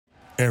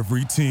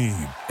Every team,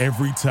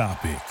 every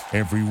topic,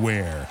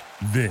 everywhere.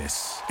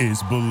 This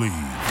is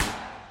Believe.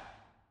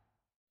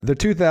 The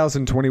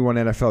 2021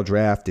 NFL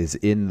Draft is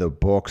in the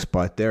books,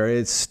 but there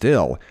is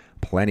still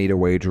plenty to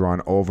wager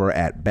on over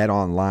at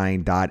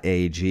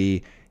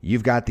betonline.ag.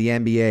 You've got the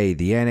NBA,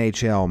 the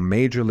NHL,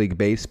 Major League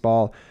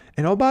Baseball,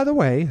 and oh, by the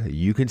way,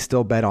 you can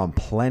still bet on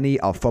plenty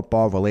of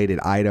football-related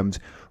items,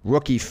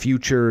 rookie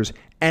futures,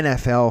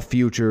 NFL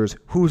futures,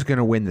 who's going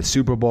to win the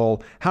Super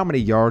Bowl, how many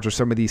yards are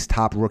some of these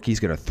top rookies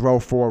going to throw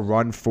for,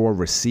 run for,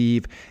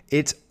 receive.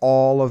 It's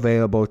all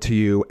available to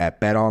you at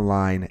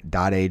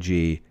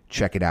betonline.ag.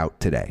 Check it out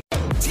today.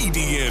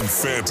 TDN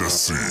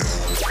Fantasy.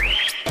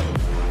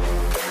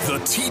 The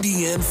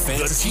TDN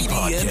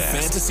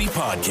Fantasy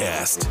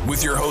Podcast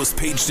with your host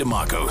Paige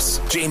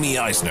DeMacos, Jamie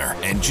Eisner,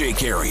 and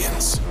Jake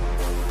Arians.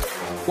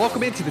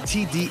 Welcome into the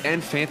TDN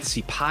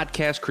Fantasy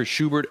Podcast. Chris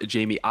Schubert,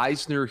 Jamie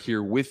Eisner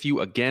here with you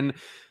again.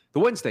 The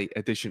Wednesday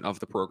edition of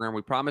the program.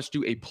 We promised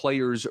you a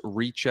players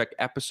recheck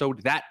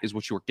episode. That is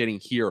what you are getting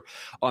here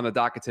on the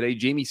docket today.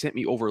 Jamie sent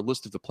me over a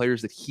list of the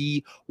players that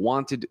he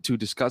wanted to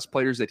discuss,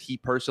 players that he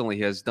personally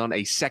has done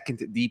a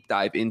second deep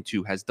dive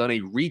into, has done a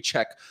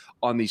recheck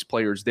on these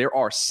players. There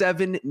are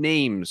 7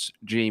 names,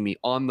 Jamie,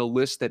 on the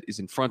list that is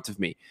in front of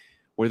me.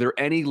 Were there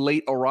any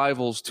late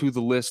arrivals to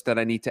the list that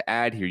I need to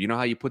add here? You know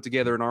how you put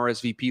together an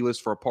RSVP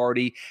list for a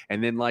party,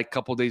 and then like a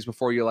couple days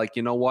before you're like,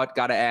 you know what,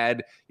 got to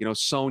add,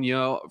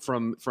 Sonia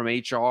from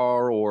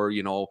HR or,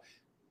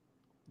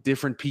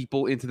 different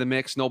people into the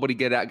mix. Nobody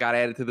got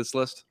added to this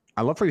list.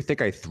 I love how you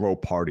think I throw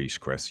parties,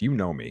 Chris. You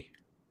know me.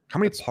 How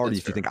many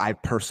parties do you think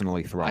I've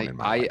personally thrown in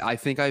my life? I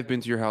think I've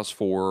been to your house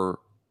for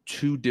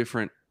 2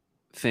 different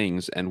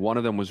things, and one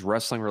of them was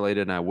wrestling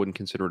related, and I wouldn't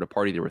consider it a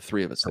party. There were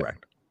 3 of us there.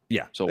 Correct.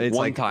 Yeah. So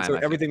one time. So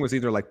everything was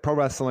either like pro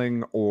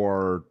wrestling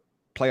or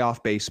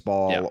playoff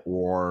baseball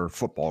or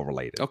football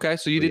related. Okay.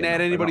 So you didn't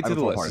add anybody to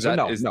the list.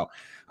 No.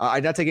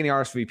 I did not take any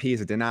RSVPs.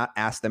 I did not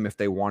ask them if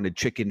they wanted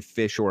chicken,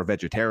 fish, or a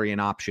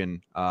vegetarian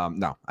option.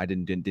 No, I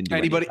didn't do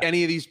anybody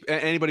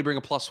bring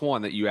a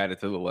 +1 that you added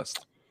to the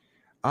list?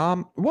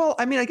 Well,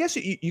 I mean, I guess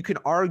you could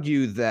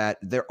argue that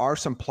there are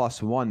some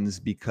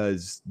 +1s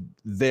because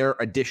their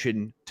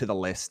addition to the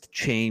list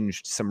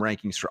changed some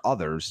rankings for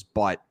others,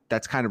 but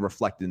that's kind of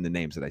reflected in the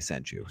names that I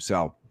sent you.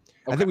 So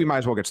okay. I think we might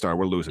as well get started.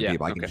 We're losing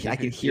people. I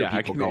can hear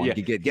people going.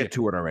 Get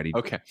to it already.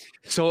 Okay.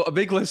 So a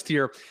big list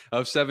here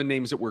of 7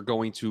 names that we're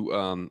going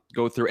to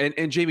go through.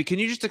 And Jamie, can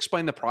you just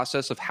explain the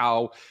process of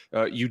how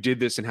you did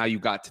this and how you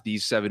got to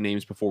these 7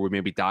 names before we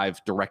maybe dive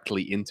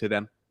directly into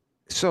them?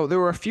 So there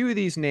were a few of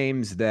these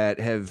names that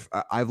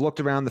I've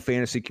looked around the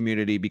fantasy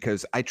community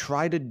because I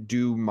try to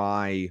do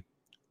my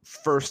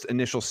first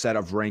initial set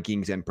of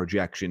rankings and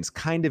projections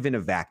kind of in a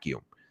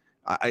vacuum.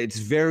 It's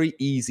very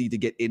easy to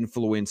get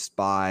influenced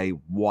by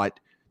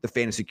what the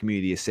fantasy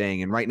community is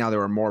saying. And right now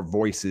there are more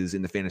voices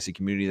in the fantasy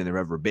community than there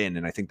have ever been.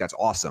 And I think that's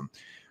awesome.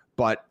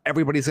 But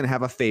everybody's going to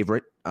have a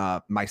favorite,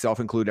 myself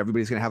included.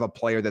 Everybody's going to have a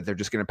player that they're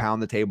just going to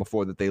pound the table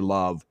for that they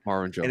love.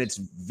 Marvin Jones.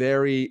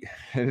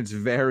 And it's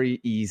very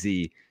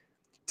easy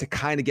to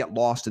kind of get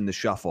lost in the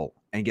shuffle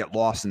and get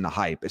lost in the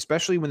hype,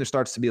 especially when there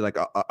starts to be like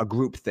a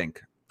groupthink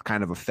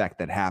kind of effect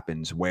that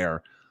happens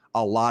where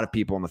a lot of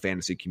people in the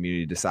fantasy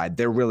community decide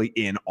they're really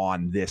in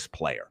on this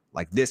player.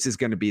 Like this is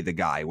going to be the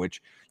guy,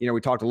 which, we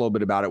talked a little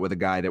bit about it with a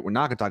guy that we're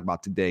not going to talk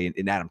about today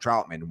in Adam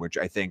Troutman, which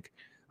I think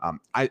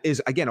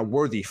is, again, a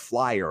worthy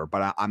flyer,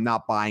 but I'm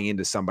not buying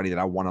into somebody that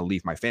I want to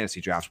leave my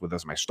fantasy drafts with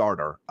as my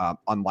starter,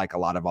 unlike a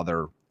lot of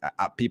other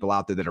people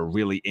out there that are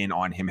really in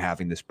on him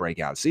having this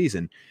breakout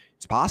season.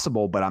 It's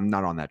possible, but I'm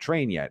not on that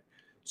train yet.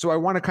 So I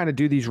want to kind of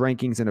do these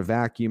rankings in a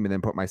vacuum and then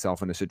put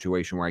myself in a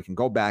situation where I can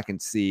go back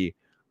and see,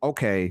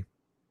 okay,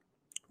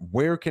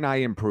 where can I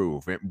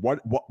improve?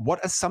 What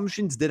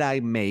assumptions did I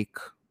make,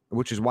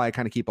 which is why I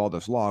kind of keep all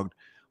this logged.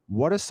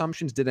 What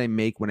assumptions did I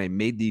make when I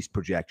made these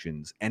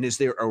projections? And is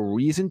there a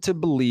reason to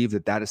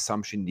believe that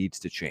assumption needs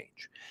to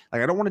change?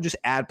 Like, I don't want to just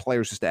add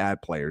players just to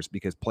add players,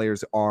 because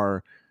players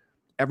are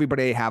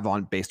everybody have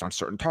on based on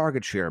certain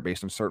target share,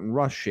 based on certain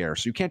rush share.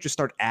 So you can't just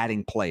start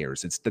adding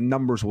players. It's the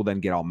numbers will then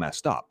get all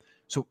messed up.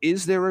 So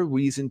is there a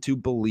reason to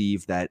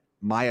believe that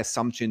my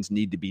assumptions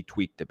need to be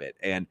tweaked a bit?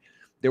 And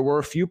there were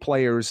a few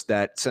players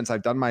that, since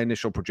I've done my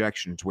initial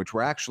projections, which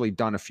were actually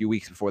done a few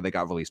weeks before they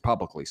got released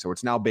publicly. So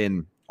it's now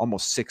been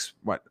almost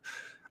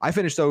I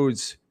finished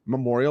those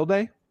Memorial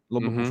Day, a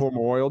little bit before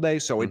Memorial Day.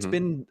 So it's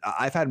been,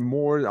 I've had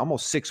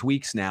almost 6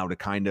 weeks now to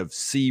kind of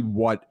see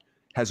what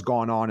has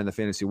gone on in the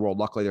fantasy world.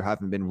 Luckily, there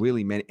haven't been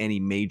really any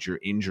major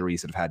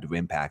injuries that have had to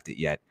impact it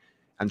yet.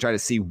 I'm trying to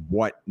see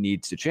what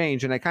needs to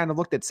change. And I kind of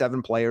looked at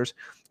 7 players,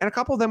 and a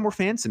couple of them were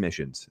fan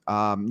submissions,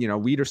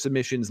 reader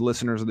submissions,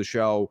 listeners of the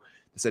show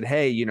that said,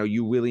 hey,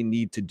 you really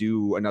need to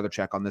do another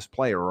check on this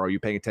player, or are you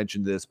paying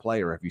attention to this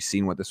player? Have you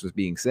seen what this was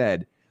being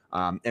said?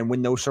 And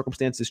when those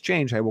circumstances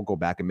change, I will go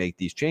back and make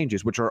these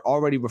changes, which are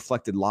already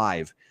reflected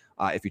live.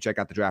 If you check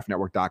out the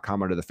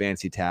draftnetwork.com under the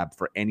fantasy tab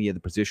for any of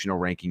the positional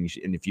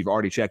rankings, and if you've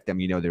already checked them,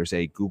 there's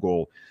a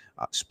Google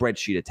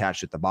spreadsheet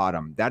attached at the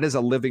bottom. That is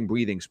a living,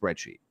 breathing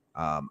spreadsheet.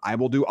 I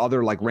will do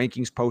other like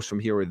rankings posts from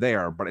here or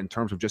there, but in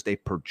terms of just a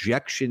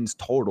projections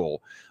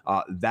total,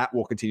 that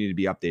will continue to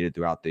be updated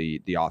throughout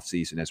the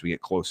offseason as we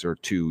get closer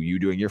to you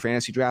doing your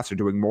fantasy drafts or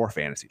doing more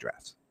fantasy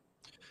drafts.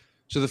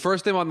 So the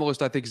first name on the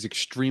list I think is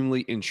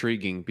extremely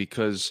intriguing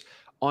because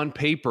on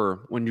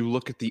paper, when you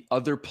look at the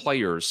other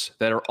players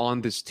that are on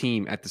this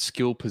team at the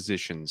skill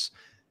positions,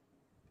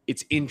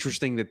 it's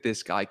interesting that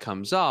this guy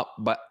comes up,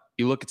 but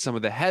you look at some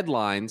of the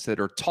headlines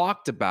that are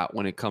talked about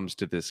when it comes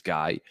to this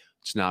guy.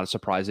 It's not a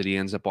surprise that he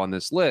ends up on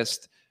this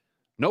list.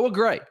 Noah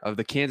Gray of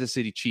the Kansas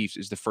City Chiefs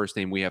is the first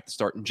name we have to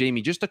start. And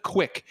Jamie, just a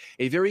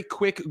very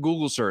quick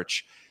Google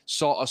search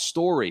saw a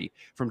story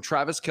from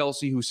Travis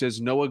Kelce who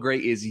says Noah Gray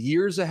is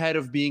years ahead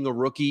of being a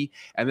rookie.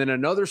 And then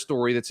another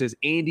story that says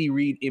Andy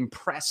Reid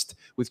impressed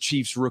with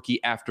Chiefs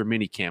rookie after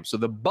minicamp. So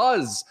the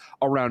buzz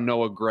around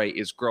Noah Gray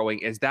is growing.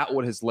 Is that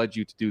what has led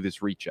you to do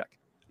this recheck?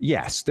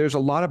 Yes, there's a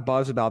lot of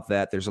buzz about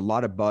that. There's a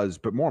lot of buzz,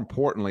 but more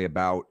importantly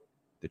about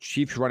the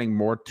Chiefs running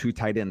more 2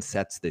 tight end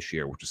sets this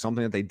year, which is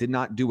something that they did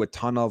not do a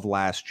ton of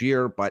last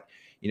year. But,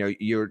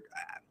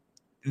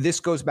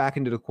 this goes back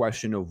into the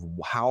question of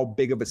how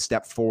big of a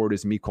step forward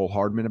is Mecole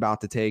Hardman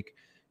about to take?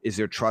 Is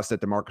there trust that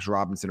DeMarcus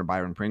Robinson or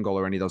Byron Pringle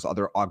or any of those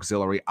other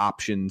auxiliary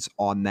options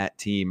on that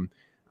team?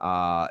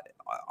 Are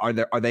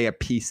they a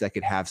piece that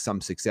could have some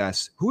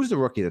success? Who's the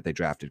rookie that they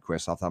drafted,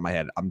 Chris, off the top of my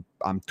head?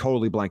 I'm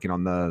totally blanking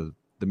on the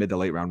mid to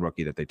late round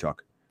rookie that they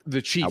took. The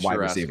Chiefs wide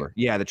receiver.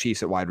 Asking. Yeah, the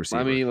Chiefs at wide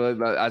receiver. I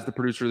mean, as the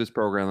producer of this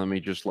program, let me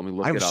look it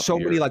up. I have so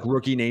many like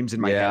rookie names in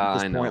my head at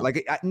this point. Know.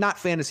 Like not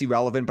fantasy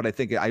relevant, but I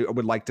think I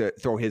would like to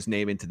throw his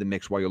name into the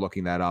mix while you're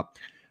looking that up.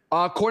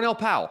 Cornell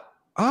Powell.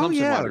 Oh Clemson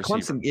yeah,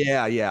 Clemson.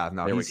 Yeah.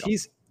 No,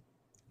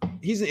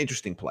 he's an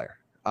interesting player.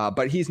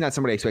 But he's not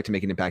somebody I expect to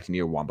make an impact in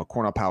year one. But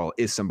Cornell Powell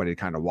is somebody to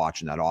kind of watch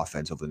in that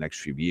offense over the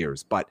next few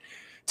years. But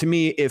to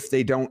me, if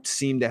they don't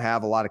seem to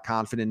have a lot of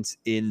confidence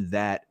in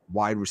that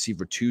wide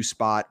receiver 2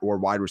 spot or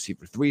wide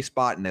receiver 3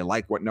 spot, and they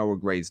like what Noah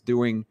Gray's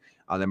doing,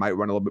 they might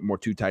run a little bit more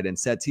 2 tight end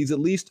sets. He's at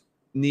least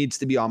needs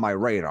to be on my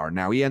radar.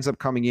 Now, he ends up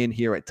coming in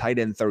here at tight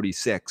end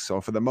 36.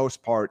 So for the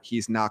most part,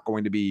 he's not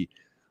going to be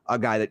a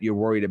guy that you're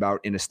worried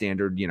about in a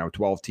standard,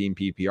 12-team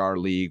PPR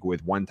league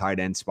with 1 tight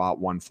end spot,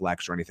 1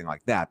 flex or anything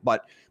like that.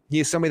 But he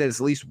is somebody that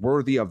is at least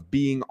worthy of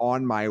being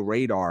on my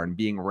radar and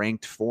being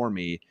ranked for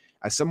me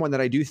as someone that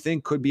I do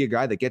think could be a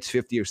guy that gets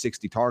 50 or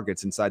 60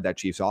 targets inside that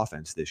Chiefs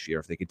offense this year.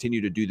 If they continue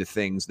to do the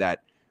things that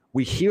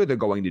we hear they're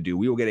going to do,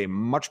 we will get a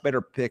much better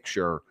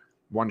picture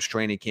once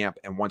training camp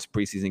and once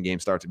preseason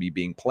games start to be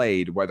being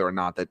played, whether or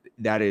not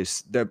that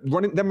is them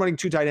running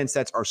 2 tight end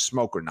sets are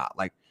smoke or not.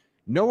 Like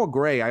Noah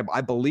Gray,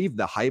 I believe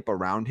the hype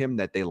around him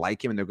that they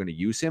like him and they're going to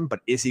use him,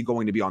 but is he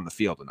going to be on the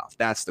field enough?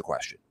 That's the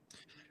question.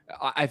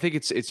 I think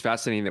it's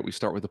fascinating that we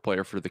start with a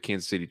player for the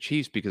Kansas City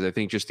Chiefs because I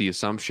think just the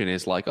assumption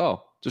is like,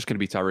 oh, just going to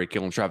be Tyreek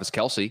Hill and Travis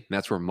Kelce. And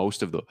that's where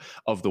most of the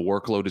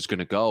workload is going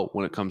to go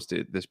when it comes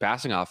to this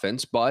passing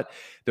offense. But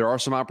there are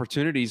some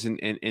opportunities, and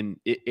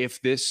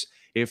if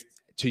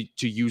to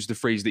use the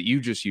phrase that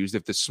you just used,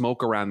 if the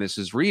smoke around this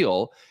is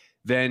real,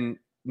 then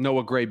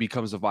Noah Gray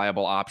becomes a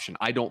viable option.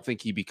 I don't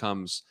think he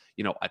becomes,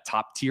 a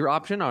top tier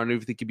option. I don't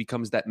even think he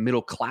becomes that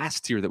middle class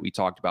tier that we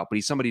talked about, but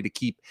he's somebody to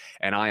keep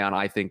an eye on,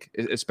 I think,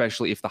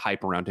 especially if the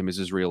hype around him is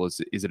as real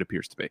as it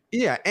appears to be.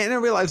 Yeah. And I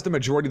realize the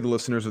majority of the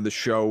listeners of the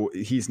show,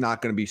 he's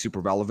not going to be super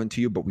relevant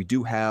to you, but we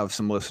do have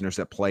some listeners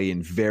that play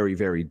in very,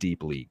 very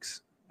deep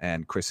leagues.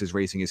 And Chris is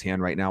raising his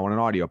hand right now on an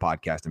audio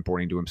podcast and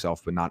pointing to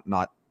himself, but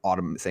not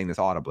saying this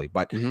audibly,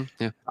 but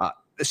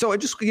so I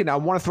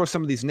want to throw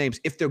some of these names.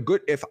 If they're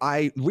good, if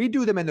I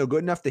redo them and they're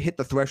good enough to hit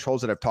the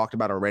thresholds that I've talked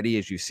about already,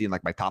 as you've seen,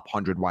 like my top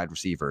 100 wide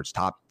receivers,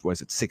 top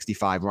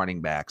 65 running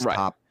backs, right,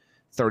 top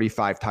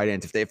 35 tight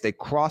ends. If they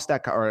cross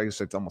that, or I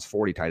guess it's almost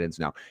 40 tight ends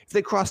now. If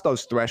they cross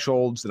those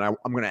thresholds, then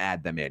I'm going to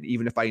add them in,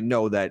 even if I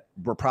know that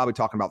we're probably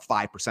talking about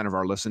 5% of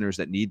our listeners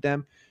that need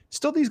them.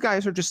 Still, these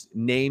guys are just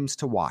names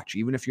to watch.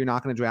 Even if you're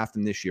not going to draft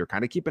them this year,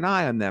 kind of keep an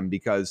eye on them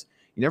because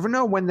you never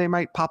know when they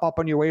might pop up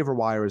on your waiver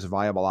wire as a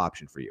viable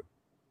option for you.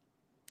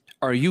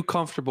 Are you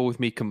comfortable with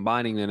me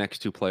combining the next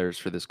 2 players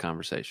for this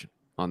conversation?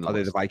 Are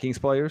they the Vikings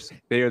players?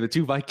 They are the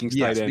 2 Vikings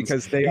tight ends. Yes,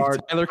 because they are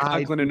Tyler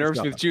Conklin and Irv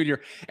Smith Jr.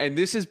 And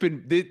this has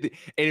been, and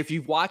if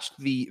you've watched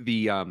the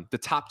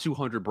top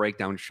 200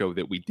 breakdown show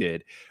that we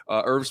did,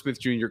 Irv Smith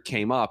Jr.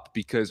 came up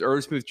because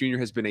Irv Smith Jr.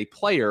 has been a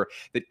player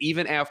that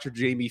even after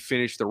Jamie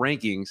finished the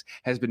rankings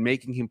has been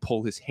making him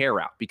pull his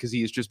hair out because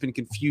he has just been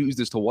confused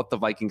as to what the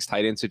Vikings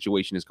tight end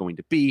situation is going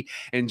to be.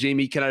 And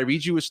Jamie, can I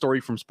read you a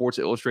story from Sports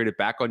Illustrated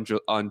back on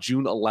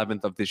June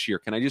 11th of this year?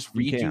 Can I just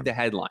read you the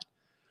headline?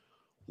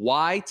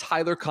 Why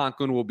Tyler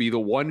Conklin will be the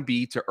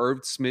 1B to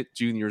Irv Smith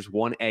Jr.'s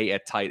 1A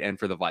at tight end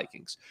for the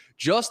Vikings.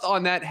 Just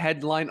on that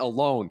headline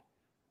alone,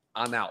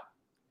 I'm out.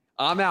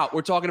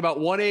 We're talking about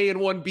 1A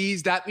and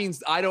 1Bs. That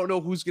means I don't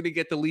know who's going to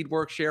get the lead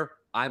work share.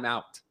 I'm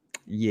out.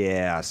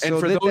 Yeah. So and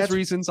for those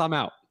reasons, I'm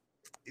out.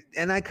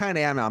 And I kind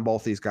of am on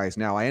both these guys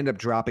now. I end up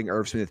dropping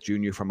Irv Smith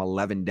Jr. from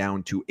 11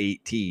 down to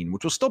 18,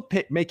 which will still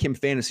make him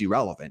fantasy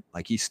relevant.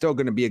 Like he's still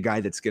going to be a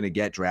guy that's going to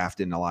get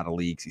drafted in a lot of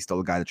leagues. He's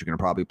still a guy that you're going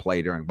to probably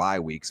play during bye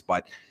weeks.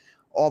 But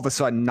all of a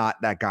sudden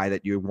not that guy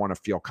that you want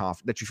to feel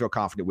confident, that you feel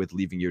confident with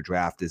leaving your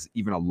draft as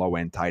even a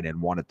low-end tight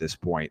end one at this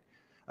point.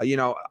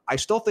 I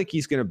still think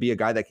he's going to be a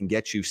guy that can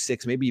get you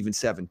 6, maybe even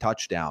 7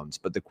 touchdowns,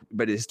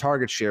 but his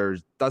target share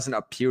doesn't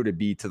appear to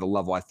be to the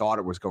level I thought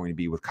it was going to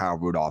be with Kyle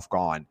Rudolph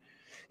gone.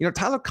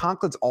 Tyler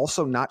Conklin's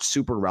also not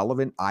super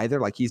relevant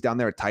either. Like, he's down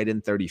there at tight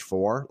end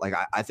 34. Like,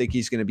 I think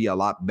he's going to be a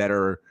lot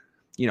better,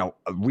 a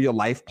real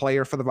life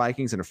player for the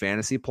Vikings and a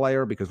fantasy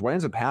player, because what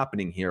ends up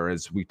happening here,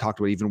 as we talked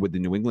about even with the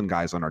New England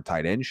guys on our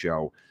tight end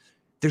show,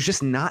 there's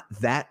just not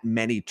that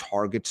many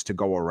targets to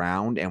go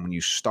around. And when you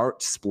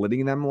start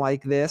splitting them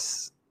like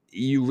this,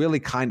 you really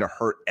kind of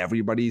hurt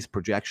everybody's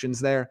projections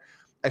there.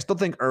 I still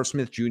think Irv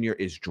Smith Jr.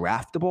 is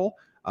draftable,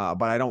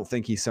 but I don't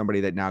think he's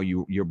somebody that now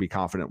you'll be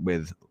confident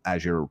with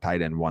as your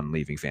tight end one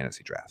leaving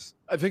fantasy drafts.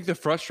 I think the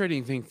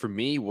frustrating thing for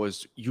me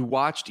was you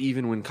watched,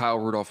 even when Kyle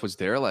Rudolph was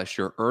there last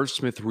year, Irv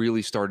Smith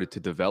really started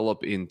to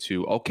develop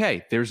into,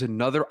 okay, there's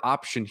another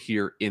option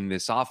here in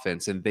this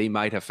offense, and they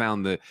might have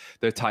found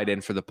the tight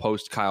end for the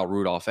post Kyle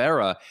Rudolph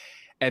era.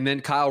 And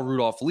then Kyle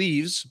Rudolph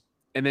leaves,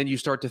 and then you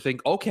start to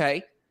think,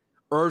 okay,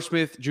 Irv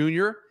Smith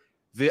Jr.,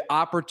 the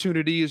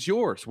opportunity is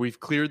yours. We've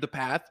cleared the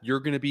path. You're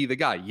going to be the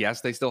guy.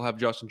 Yes, they still have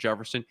Justin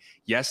Jefferson.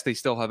 Yes, they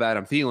still have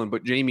Adam Thielen.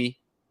 But Jamie,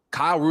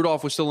 Kyle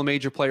Rudolph was still a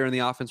major player in the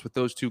offense with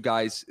those two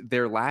guys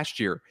there last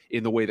year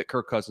in the way that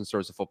Kirk Cousins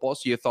throws the football.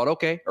 So you thought,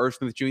 okay, Irv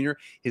Smith Jr.,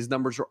 his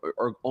numbers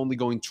are only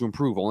going to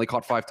improve. Only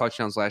caught 5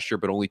 touchdowns last year,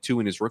 but only 2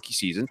 in his rookie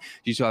season.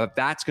 You saw that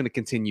that's going to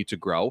continue to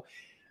grow.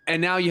 And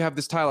now you have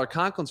this Tyler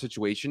Conklin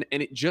situation,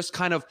 and it just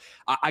kind of,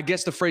 I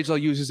guess the phrase I'll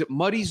use is, it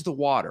muddies the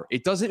water.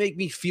 It doesn't make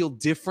me feel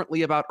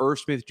differently about Irv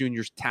Smith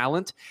Jr.'s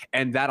talent,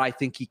 and that I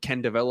think he can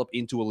develop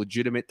into a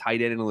legitimate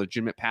tight end and a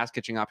legitimate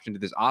pass-catching option to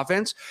this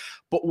offense.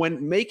 But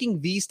when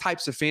making these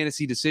types of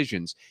fantasy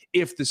decisions,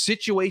 if the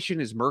situation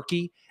is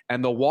murky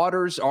and the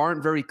waters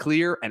aren't very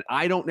clear, and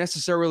I don't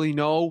necessarily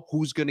know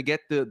who's going to get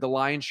the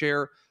lion's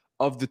share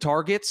of the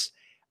targets,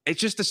 it's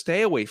just a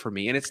stay away from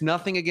me. And it's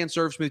nothing against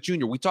Irv Smith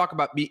Jr. We talk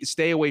about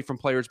stay away from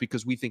players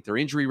because we think they're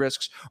injury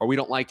risks or we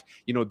don't like,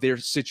 their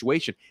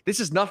situation. This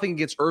is nothing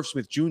against Irv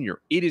Smith Jr.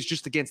 It is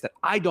just against that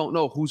I don't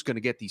know who's going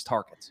to get these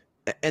targets.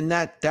 And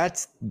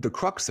that's the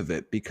crux of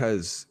it,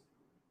 because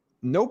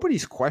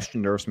nobody's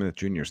questioned Irv Smith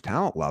Jr.'s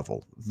talent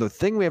level. The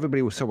thing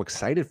everybody was so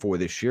excited for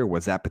this year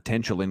was that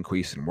potential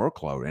increase in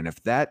workload. And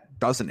if that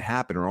doesn't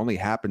happen or only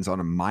happens on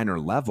a minor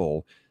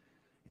level,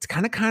 it's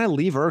kind of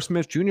leave Irv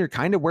Smith Jr.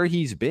 kind of where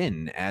he's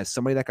been, as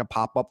somebody that could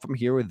pop up from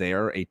here or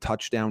there, a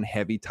touchdown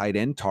heavy tight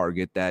end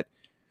target that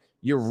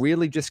you're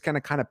really just kind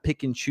of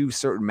pick and choose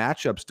certain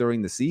matchups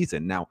during the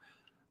season. Now,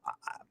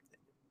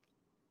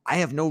 I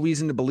have no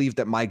reason to believe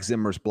that Mike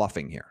Zimmer's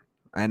bluffing here.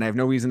 And I have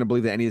no reason to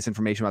believe that any of this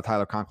information about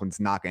Tyler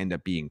Conklin's not going to end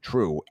up being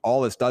true.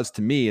 All this does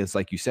to me is,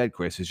 like you said,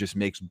 Chris, is just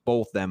makes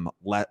both of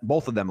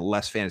them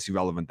less fantasy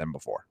relevant than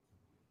before.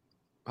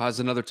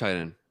 How's another tight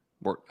end?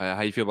 How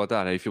do you feel about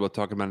that? How do you feel about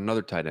talking about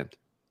another tight end?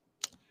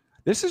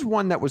 This is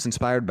one that was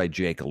inspired by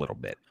Jake a little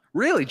bit.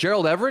 Really?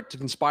 Gerald Everett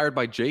inspired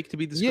by Jake to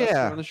be discussed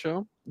on the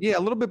show? Yeah,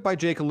 a little bit by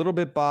Jake, a little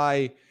bit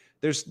by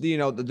there's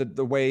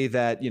the way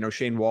that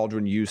Shane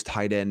Waldron used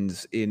tight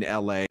ends in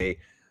LA.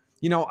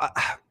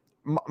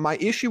 My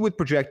issue with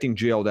projecting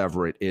Gerald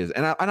Everett is,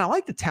 and I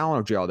like the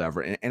talent of Gerald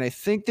Everett, and I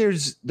think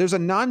there's a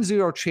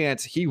non-zero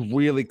chance he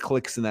really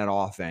clicks in that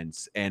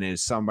offense and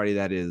is somebody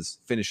that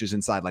finishes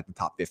inside like the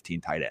top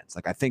 15 tight ends.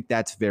 Like, I think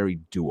that's very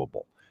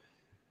doable.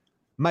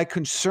 My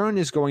concern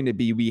is going to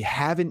be, we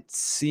haven't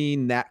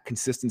seen that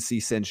consistency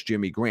since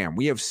Jimmy Graham.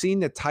 We have seen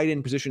the tight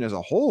end position as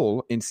a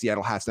whole in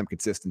Seattle have some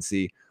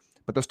consistency,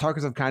 but those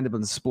targets have kind of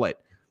been split.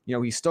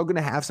 He's still going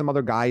to have some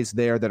other guys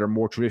there that are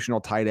more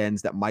traditional tight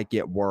ends that might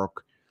get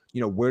work.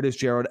 Where does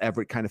Gerald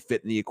Everett kind of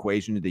fit in the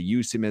equation? Do they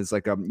use him as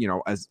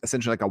as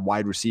essentially like a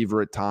wide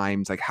receiver at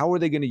times? Like, how are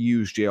they going to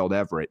use Gerald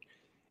Everett?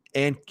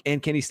 And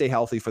can he stay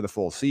healthy for the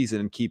full season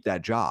and keep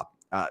that job?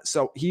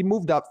 So he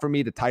moved up for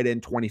me to tight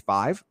end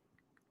 25.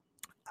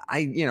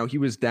 He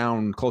was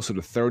down closer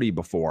to 30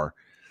 before.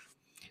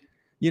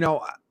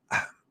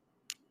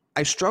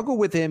 I struggle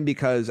with him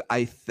because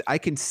I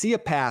can see a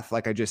path,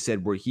 like I just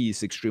said, where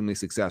he's extremely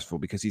successful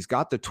because he's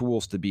got the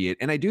tools to be it.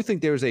 And I do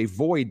think there's a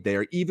void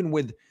there, even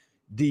with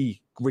the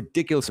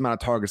ridiculous amount of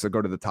targets that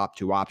go to the top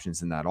 2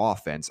 options in that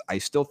offense. I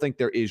still think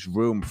there is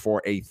room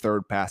for a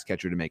third pass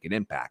catcher to make an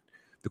impact.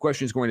 The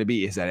question is going to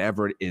be, is that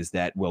Everett? Is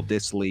that Will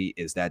Dissly?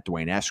 Is that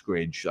Dwayne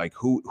Eskridge? Like,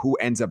 who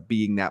ends up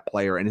being that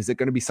player? And is it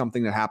going to be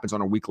something that happens on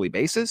a weekly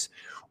basis?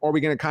 Or are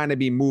we going to kind of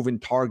be moving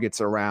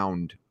targets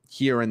around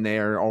here and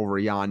there, over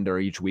yonder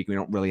each week? We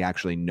don't really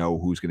actually know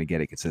who's going to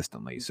get it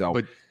consistently. So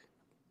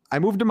I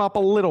moved him up a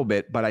little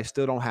bit, but I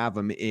still don't have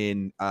him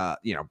in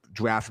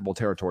draftable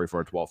territory for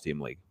a 12-team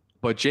league.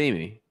 But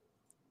Jamie,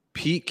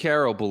 Pete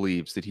Carroll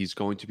believes that he's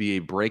going to be a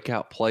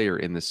breakout player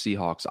in the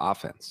Seahawks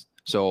offense.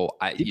 So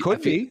I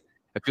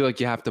feel like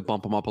you have to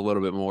bump him up a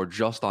little bit more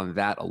just on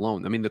that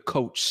alone. I mean, the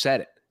coach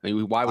said it. I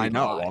mean, why would he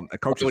lie?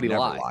 Coaches never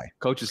lie.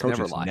 Coaches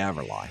never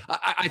lie.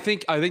 I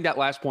think that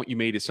last point you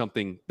made is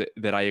something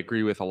that I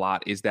agree with a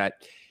lot, is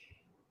that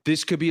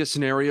this could be a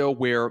scenario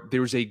where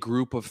there's a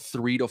group of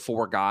 3 to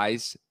 4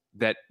 guys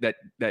that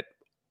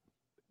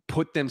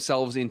put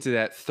themselves into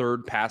that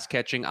third pass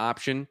catching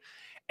option,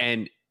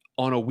 and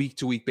on a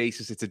week-to-week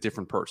basis, it's a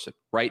different person,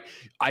 right?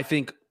 I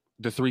think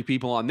the 3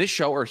 people on this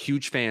show are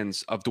huge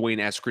fans of Dwayne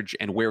Eskridge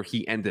and where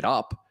he ended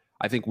up.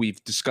 I think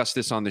we've discussed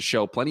this on the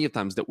show plenty of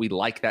times that we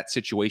like that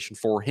situation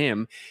for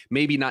him.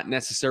 Maybe not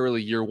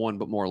necessarily year one,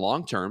 but more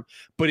long-term,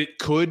 but it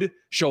could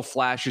show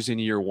flashes in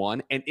year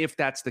one. And if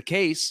that's the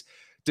case,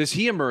 does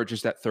he emerge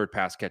as that third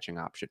pass catching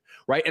option,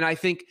 right? And I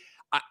think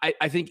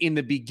in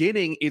the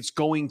beginning, it's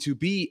going to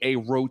be a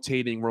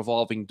rotating,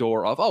 revolving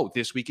door of, oh,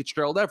 this week it's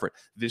Gerald Everett.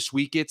 This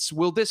week it's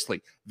Will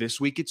Dissly. This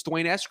week it's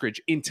Dwayne Eskridge,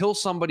 until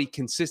somebody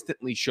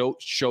consistently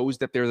shows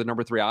that they're the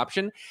number 3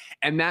 option.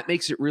 And that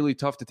makes it really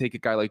tough to take a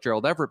guy like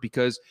Gerald Everett,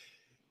 because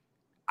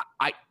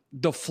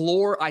the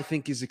floor, I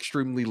think, is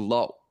extremely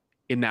low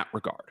in that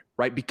regard,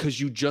 right? Because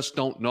you just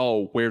don't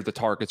know where the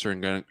targets are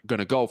going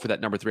to go for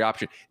that number 3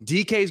 option.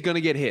 DK is going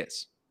to get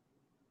his.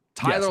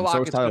 Tyler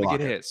Lockett's going to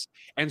get his.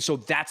 And so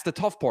that's the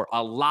tough part.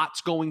 A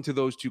lot's going to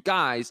those 2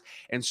 guys.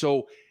 And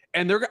so,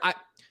 I'm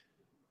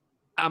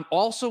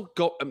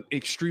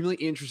extremely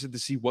interested to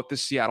see what the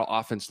Seattle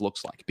offense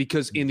looks like,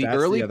 because in the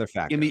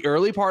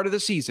early part of the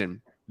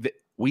season,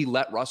 we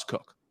let Russ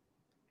cook.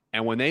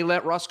 And when they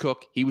let Russ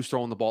cook, he was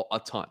throwing the ball a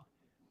ton.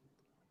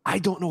 I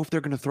don't know if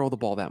they're going to throw the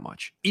ball that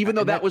much, even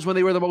though that was when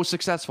they were the most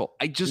successful.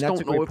 I just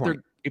don't know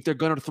if they're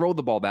going to throw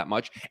the ball that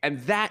much,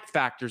 and that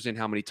factors in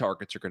how many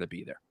targets are going to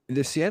be there.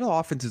 The Seattle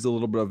offense is a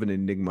little bit of an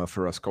enigma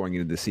for us going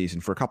into the season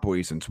for a couple of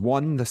reasons.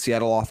 One, the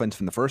Seattle offense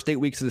from the first 8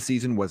 weeks of the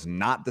season was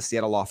not the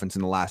Seattle offense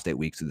in the last 8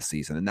 weeks of the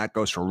season, and that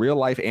goes for real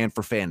life and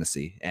for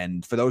fantasy.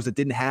 And for those that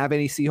didn't have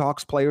any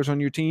Seahawks players on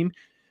your team,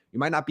 you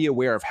might not be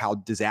aware of how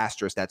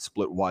disastrous that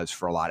split was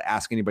for a lot.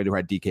 Ask anybody who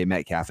had DK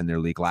Metcalf in their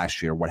league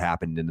last year what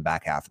happened in the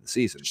back half of the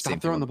season.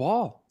 Stop throwing the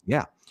ball.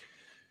 Yeah.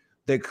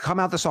 They come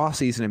out this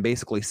offseason and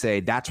basically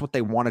say that's what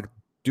they want to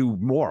do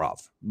more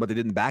of, but they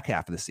did in the back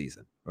half of the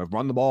season.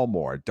 Run the ball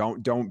more.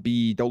 Don't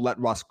let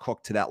Russ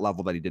cook to that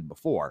level that he did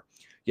before.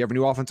 You have a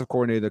new offensive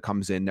coordinator that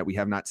comes in that we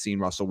have not seen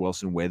Russell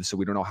Wilson with, so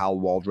we don't know how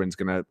Waldron's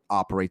going to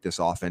operate this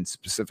offense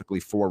specifically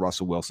for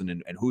Russell Wilson,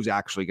 and who's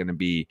actually going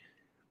to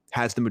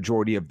has the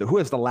majority of who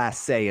has the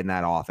last say in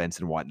that offense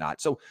and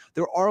whatnot. So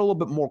there are a little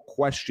bit more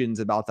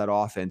questions about that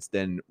offense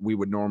than we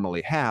would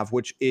normally have,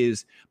 which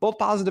is both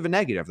positive and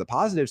negative. The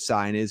positive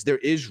sign is there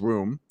is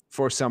room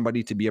for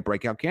somebody to be a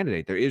breakout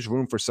candidate. There is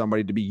room for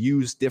somebody to be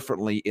used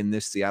differently in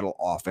this Seattle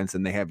offense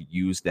than they have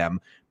used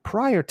them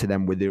prior to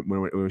them when it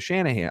was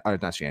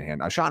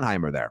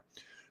Schottenheimer there.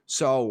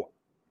 So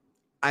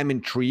I'm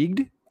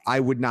intrigued.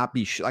 I would not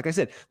be, like I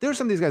said, there are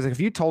some of these guys, like if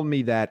you told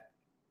me that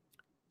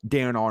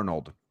Dan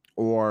Arnold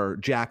or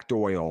Jack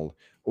Doyle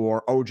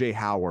or OJ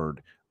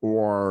Howard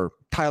or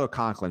Tyler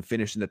Conklin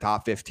finished in the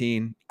top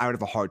 15, I would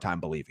have a hard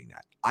time believing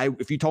that.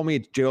 If you told me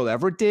Gerald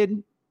Everett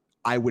did,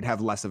 I would have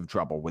less of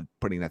trouble with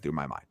putting that through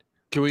my mind.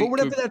 For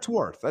whatever that's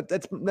worth.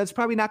 That's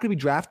probably not going to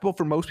be draftable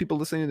for most people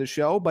listening to the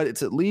show, but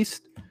it's at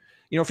least,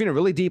 if you're in a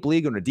really deep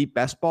league or in a deep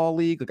best ball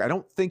league, like I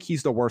don't think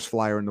he's the worst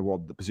flyer in the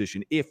world at the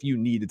position if you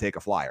need to take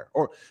a flyer.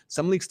 Or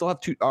some leagues still have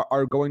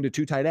are going to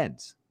 2 tight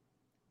ends.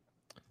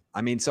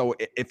 I mean, so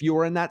if you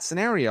were in that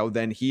scenario,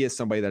 then he is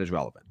somebody that is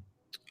relevant.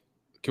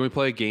 Can we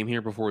play a game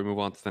here before we move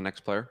on to the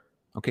next player?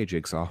 Okay,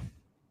 Jigsaw.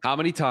 How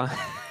many times?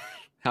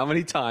 I've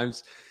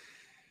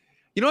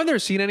never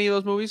seen any of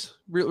those movies.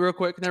 Real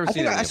quick, never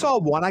seen. I saw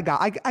one. I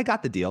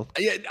got the deal.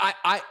 Yeah,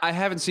 I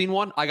haven't seen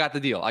one. I got the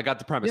deal. I got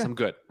the premise. Yeah. I'm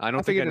good.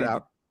 I figured it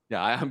out.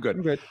 Yeah, I'm good.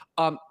 I'm good.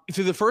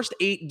 Through the first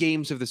 8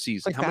 games of the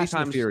season, how many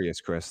times? Furious,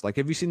 Chris. Like,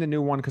 have you seen the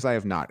new one? Because I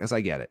have not. As I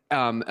get it.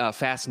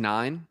 Fast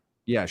 9.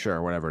 Yeah,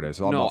 sure, whatever it is.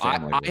 No,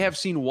 I have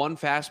seen one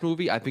Fast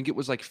movie. I think it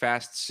was like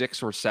Fast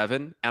 6 or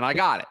 7, and I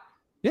got it.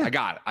 Yeah, I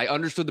got it. I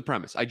understood the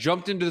premise. I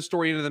jumped into the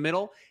story into the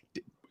middle.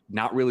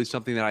 Not really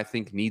something that I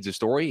think needs a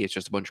story. It's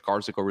just a bunch of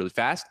cars that go really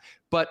fast.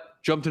 But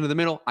jumped into the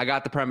middle. I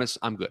got the premise.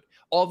 I'm good.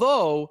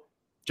 Although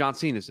John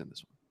Cena's in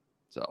this one,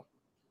 so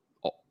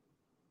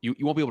you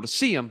won't be able to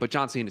see him, but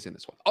John Cena's in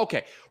this one.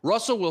 Okay,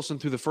 Russell Wilson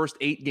through the first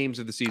 8 games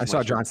of the season. I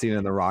saw John Cena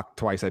in The Rock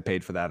twice. I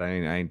paid for that. I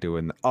ain't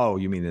doing. Oh,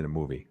 you mean in a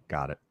movie?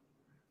 Got it.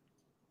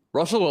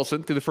 Russell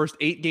Wilson through the first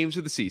 8 games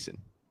of the season.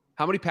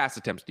 How many pass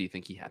attempts do you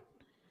think he had?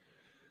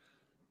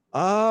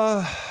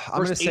 I'm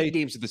going to say 8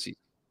 games of the season.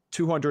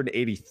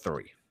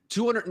 283.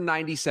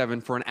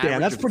 297 for an average. Yeah,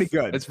 that's pretty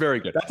good. That's very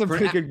good. That's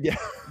pretty good. Yeah.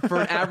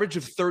 For an average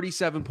of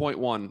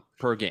 37.1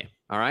 per game.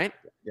 All right.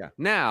 Yeah.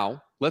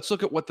 Now let's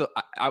look at what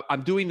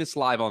I'm doing this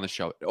live on the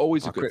show.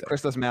 Always a good thing.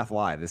 Chris does math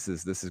live. This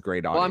is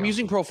great audio. Well, I'm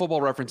using Pro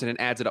Football Reference and it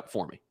adds it up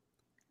for me.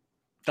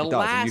 And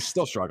you're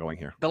still struggling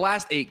here. The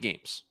last 8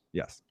 games.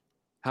 Yes.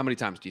 How many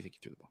times do you think he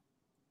threw the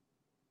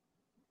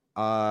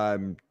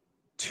ball?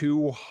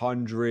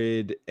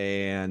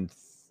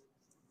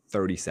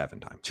 237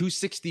 times.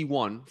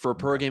 261 for a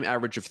per game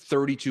average of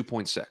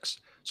 32.6.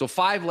 So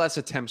 5 less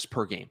attempts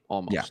per game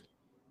almost. Yeah.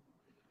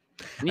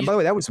 And by the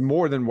way, that was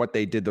more than what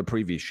they did the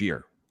previous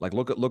year. Like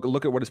look at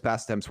what his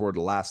pass attempts were the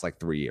last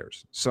 3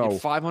 years. So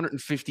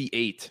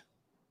 558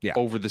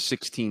 over the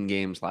 16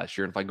 games last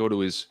year. And if I go to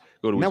his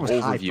that was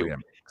high for overview,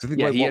 him. I think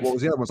what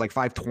was the other one? Was like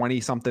 520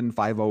 something, 50,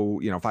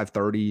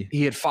 530.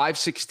 He had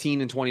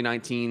 516 in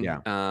 2019.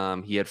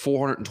 Yeah. He had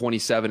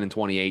 427 in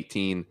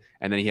 2018,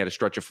 and then he had a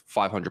stretch of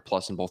 500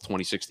 plus in both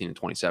 2016 and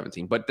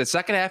 2017. But the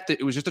second half,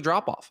 it was just a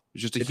drop off. It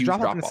was just a huge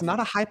drop off. It's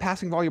not a high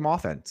passing volume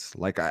offense.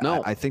 Like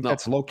I think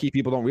that's low key.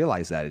 People don't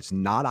realize that it's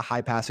not a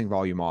high passing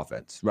volume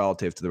offense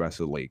relative to the rest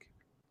of the league.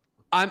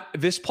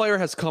 This player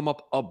has come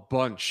up a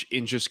bunch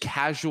in just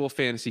casual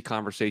fantasy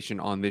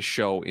conversation on this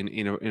show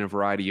in a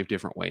variety of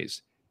different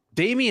ways.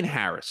 Damian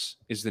Harris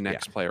is the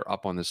next player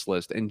up on this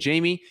list. And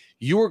Jamie,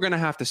 you are going to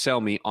have to sell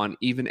me on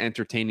even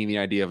entertaining the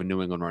idea of a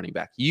New England running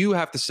back. You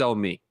have to sell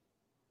me.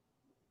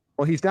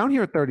 Well, he's down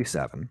here at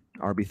 37,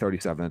 RB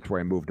 37. That's where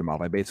I moved him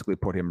up. I basically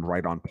put him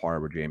right on par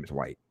with James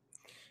White.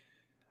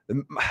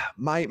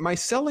 My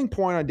selling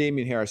point on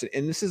Damian Harris,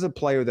 and this is a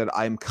player that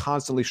I'm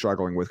constantly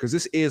struggling with because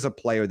this is a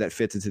player that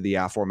fits into the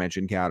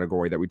aforementioned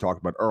category that we talked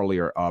about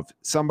earlier of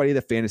somebody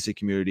the fantasy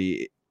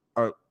community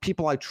or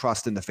people I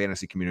trust in the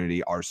fantasy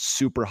community are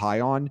super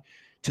high on,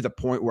 to the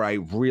point where I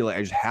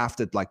just have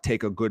to like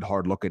take a good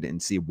hard look at it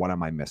and see what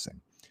am I missing.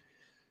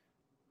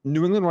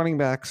 New England running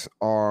backs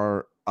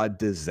are a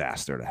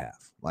disaster to have.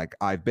 Like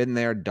I've been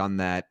there, done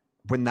that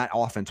when that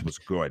offense was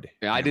good.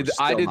 Yeah, I did the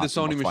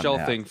Sony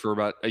Michel thing for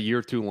about a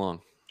year too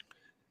long.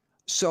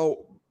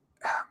 So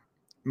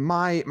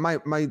my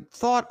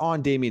thought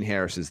on Damian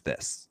Harris is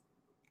this.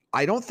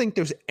 I don't think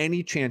there's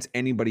any chance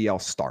anybody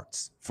else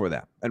starts for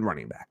them and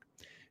running back.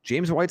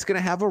 James White's going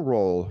to have a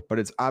role, but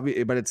it's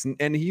obvious.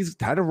 And he's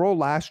had a role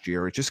last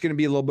year. It's just going to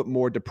be a little bit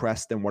more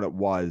depressed than what it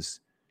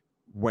was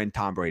when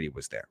Tom Brady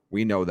was there.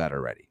 We know that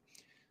already.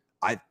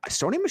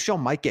 Sony Michel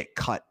might get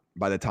cut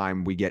by the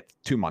time we get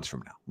 2 months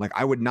from now. Like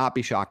I would not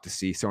be shocked to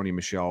see Sony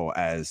Michel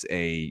as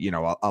a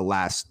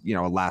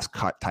last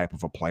cut type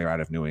of a player out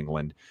of New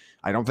England.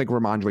 I don't think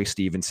Ramondre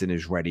Stevenson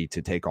is ready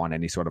to take on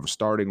any sort of a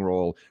starting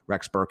role.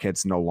 Rex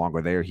Burkhead's no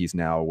longer there. He's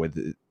now with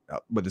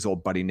his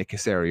old buddy Nick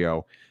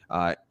Caserio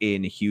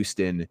in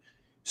Houston.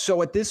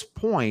 So at this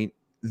point,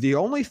 the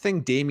only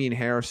thing Damian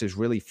Harris is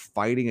really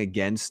fighting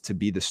against to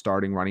be the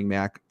starting running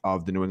back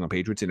of the New England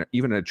Patriots, in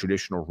even a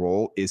traditional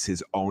role, is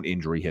his own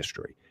injury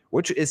history,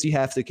 which is you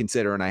have to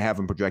consider, and I have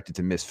him projected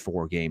to miss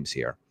 4 games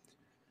here.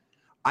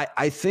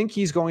 I think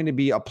he's going to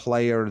be a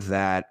player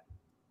that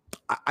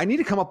I need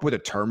to come up with a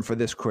term for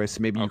this, Chris.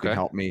 Maybe you can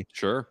help me.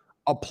 Sure.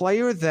 A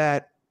player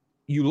that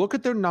you look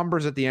at their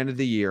numbers at the end of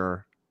the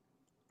year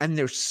and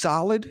they're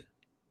solid,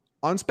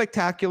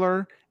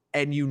 unspectacular,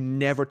 and you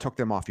never took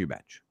them off your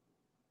bench.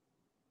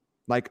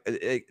 Like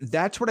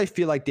that's what I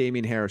feel like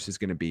Damian Harris is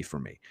going to be for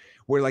me,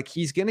 where like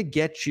he's going to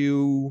get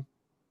you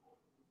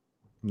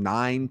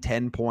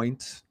 9-10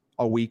 points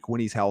a week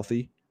when he's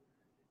healthy.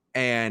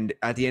 And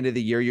at the end of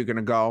the year, you're going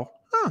to go,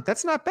 oh,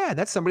 that's not bad.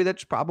 That's somebody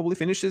that probably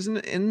finishes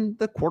in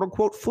the quote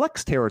unquote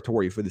flex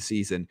territory for the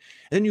season.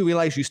 And then you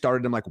realize you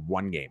started him like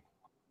 1 game.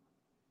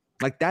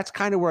 Like that's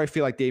kind of where I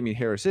feel like Damian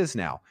Harris is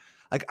now.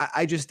 Like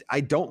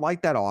I don't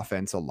like that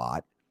offense a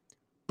lot,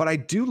 but I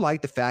do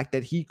like the fact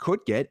that he could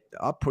get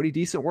a pretty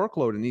decent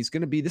workload. And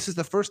this is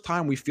the first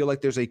time we feel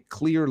like there's a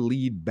clear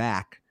lead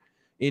back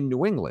in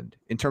New England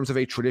in terms of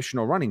a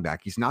traditional running back.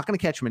 He's not going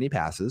to catch many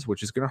passes,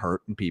 which is going to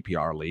hurt in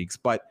PPR leagues,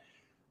 but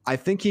I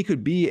think he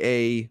could be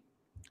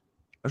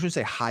I shouldn't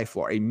say high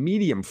floor, a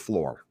medium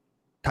floor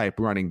type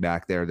running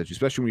back there, that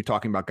especially when you're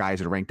talking about guys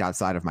that are ranked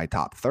outside of my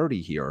top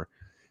 30 here.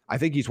 I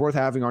think he's worth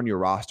having on your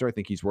roster. I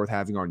think he's worth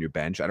having on your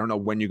bench. I don't know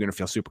when you're going to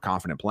feel super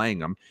confident playing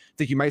him. I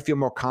think you might feel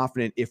more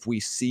confident if we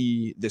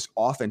see this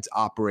offense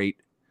operate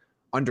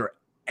under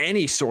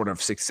any sort of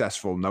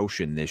successful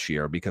notion this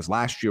year, because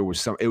last year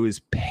it was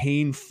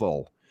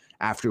painful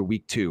after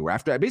week 2,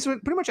 after basically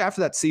pretty much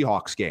after that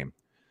Seahawks game,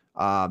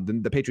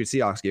 the Patriots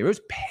Seahawks game. It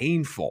was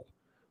painful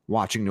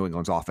watching New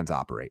England's offense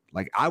operate.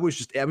 Like I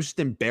was just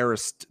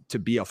embarrassed to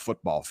be a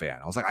football fan.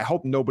 I was like, I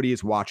hope nobody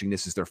is watching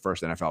this as their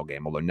first NFL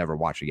game, although never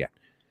watch again.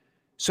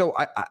 So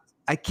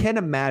I can't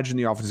imagine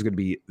the offense is going to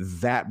be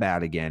that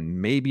bad again.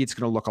 Maybe it's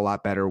going to look a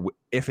lot better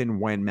if and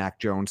when Mac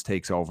Jones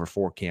takes over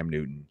for Cam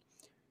Newton.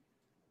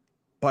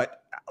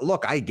 But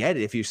look, I get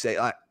it if you say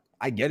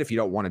I get if you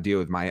don't want to deal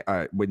with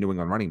with New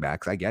England running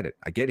backs. I get it.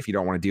 I get if you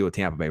don't want to deal with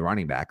Tampa Bay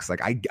running backs.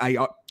 Like I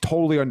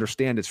totally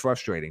understand it's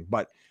frustrating,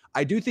 but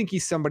I do think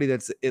he's somebody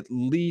that's at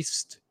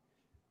least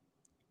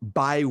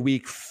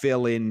bye-week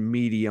fill-in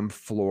medium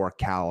floor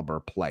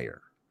caliber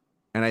player.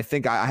 And I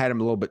think I had him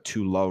a little bit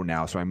too low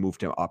now, so I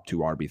moved him up to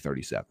RB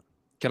 37.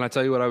 Can I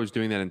tell you what I was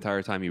doing that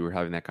entire time you were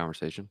having that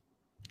conversation?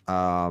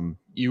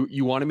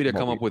 You wanted me to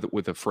come up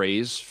with a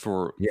phrase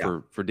for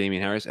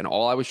Damian Harris, and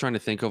all I was trying to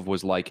think of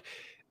was like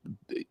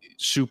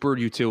super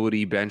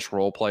utility bench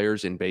role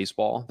players in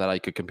baseball that I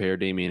could compare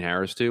Damian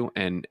Harris to,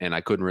 and I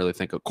couldn't really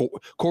think of.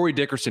 Corey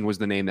Dickerson was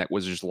the name that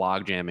was just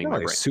log jamming my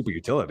brain. Super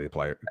utility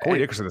player. Corey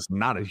Dickerson is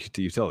not a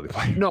utility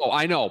player. No,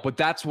 I know, but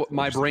that's what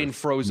my brain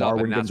froze up,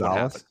 and that's what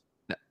happened.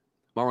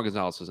 Marwin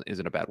Gonzalez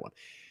isn't a bad one.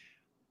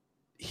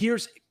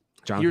 Here's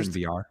Jonathan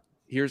VR.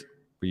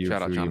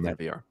 Shout out Jonathan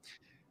VR.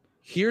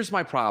 Here's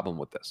my problem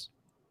with this.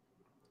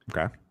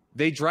 Okay.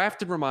 They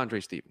drafted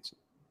Ramondre Stevenson,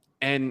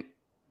 and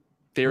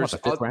there's the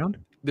fifth round.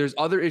 There's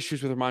other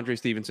issues with Ramondre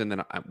Stevenson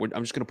that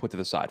I'm just going to put to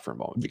the side for a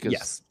moment because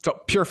yes,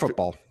 so pure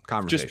football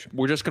conversation.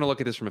 We're just going to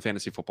look at this from a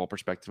fantasy football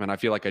perspective, and I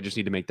feel like I just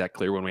need to make that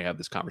clear when we have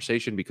this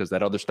conversation because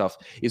that other stuff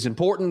is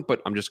important,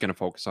 but I'm just going to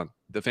focus on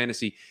the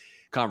fantasy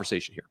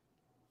conversation here.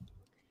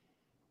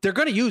 They're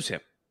going to use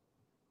him.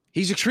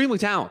 He's extremely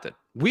talented.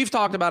 We've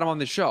talked about him on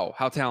this show,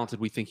 how talented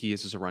we think he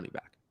is as a running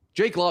back.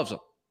 Jake loves him.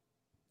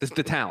 This is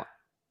the talent.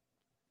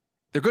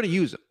 They're going to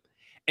use him.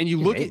 And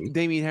you look at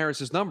Damian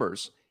Harris's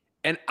numbers,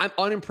 and I'm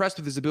unimpressed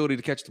with his ability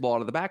to catch the ball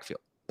out of the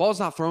backfield. Ball's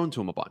not thrown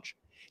to him a bunch.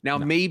 Now,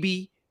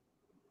 maybe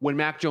when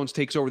Mac Jones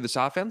takes over this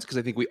offense, because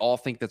I think we all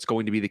think that's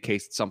going to be the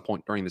case at some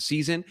point during the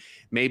season,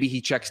 maybe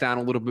he checks down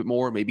a little bit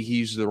more. Maybe he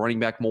uses the running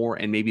back more,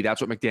 and maybe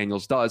that's what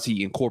McDaniels does.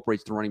 He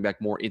incorporates the running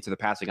back more into the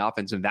passing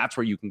offense, and that's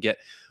where you can get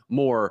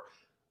more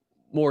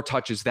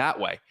touches that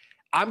way.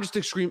 I'm just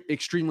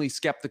extremely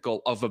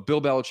skeptical of a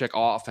Bill Belichick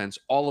offense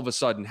all of a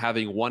sudden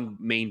having one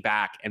main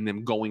back and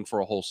them going for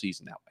a whole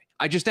season that way.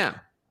 I just am.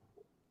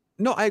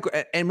 No, I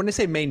agree. And when I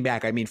say main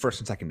back, I mean first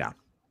and second down.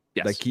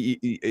 Yes.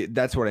 Like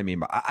that's what I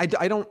mean. But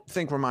I don't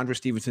think Ramondre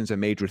Stevenson's a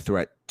major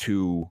threat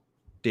to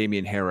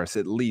Damian Harris,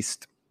 at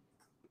least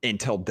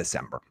until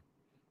December.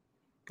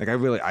 Like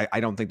I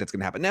don't think that's going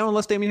to happen now,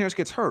 unless Damian Harris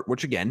gets hurt,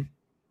 which again,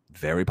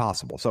 very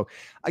possible. So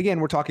again,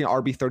 we're talking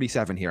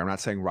RB37 here. I'm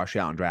not saying rush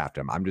out and draft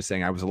him. I'm just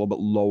saying I was a little bit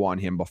low on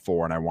him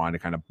before, and I wanted to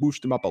kind of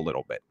boost him up a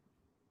little bit.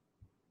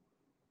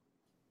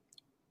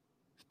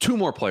 Two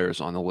more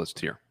players on the list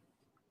here.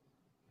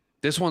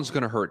 This one's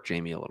going to hurt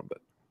Jamie a little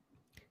bit.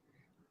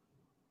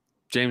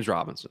 James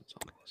Robinson's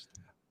on the list.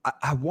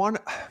 I want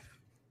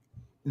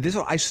this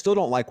one. I still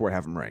don't like where I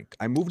have him ranked.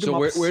 I moved him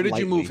up. So where did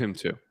you move him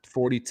to?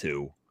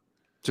 42.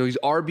 So he's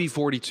RB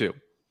 42.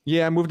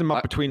 Yeah, I moved him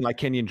up between like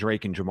Kenyon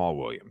Drake and Jamal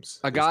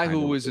Williams. A guy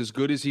who was as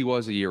good as he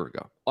was a year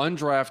ago.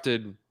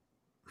 Undrafted,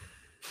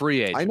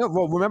 free agent. I know.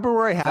 Well, remember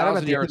where I had him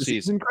at the end of the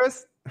season,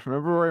 Chris?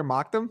 Remember where I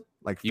mocked him?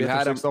 Like fifth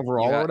or sixth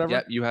overall or whatever?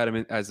 Yeah, you had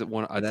him as a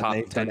top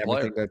 10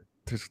 player.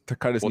 To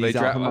cut his knees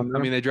out. I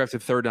mean, they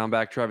drafted third down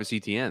back Travis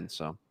Etienne.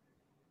 So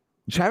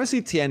Travis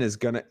Etienne is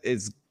gonna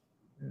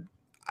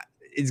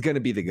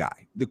be the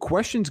guy. The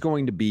question's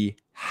going to be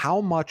how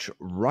much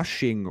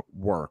rushing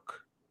work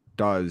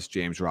does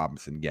James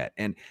Robinson get?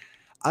 And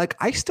like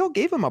I still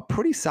gave him a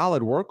pretty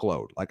solid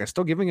workload. Like I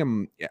still giving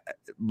him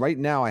right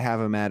now. I have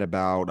him at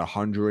about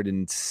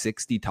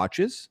 160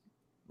 touches.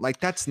 Like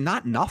that's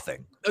not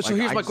nothing.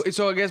 So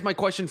so I guess my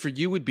question for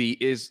you would be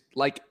is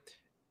like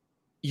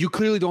you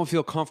clearly don't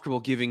feel comfortable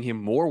giving him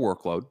more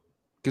workload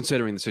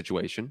considering the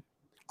situation.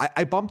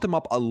 I bumped him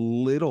up a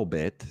little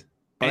bit.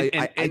 But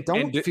I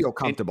don't feel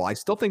comfortable. I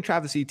still think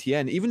Travis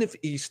Etienne, even if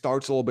he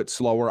starts a little bit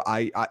slower,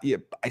 I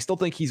still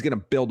think he's going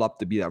to build up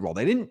to be that role.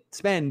 They didn't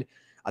spend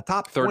a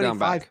top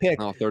 25 pick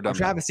on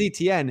Travis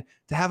Etienne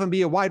to have him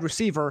be a wide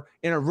receiver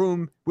in a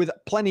room with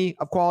plenty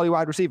of quality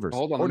wide receivers.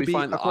 Hold on,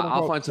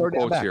 I'll find some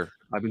quotes here.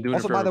 I've been doing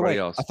it for everybody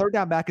else. A third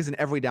down back is an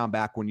every down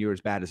back when you're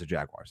as bad as the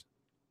Jaguars.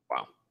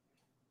 Wow.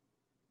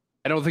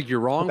 I don't think you're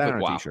wrong, but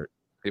wow.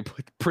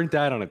 Print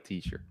that on a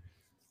t-shirt.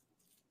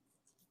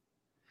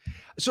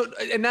 So,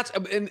 and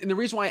the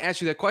reason why I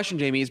asked you that question,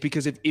 Jamie, is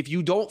because if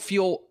you don't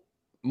feel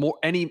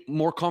any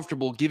more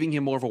comfortable giving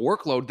him more of a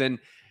workload, then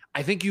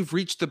I think you've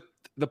reached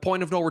the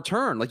point of no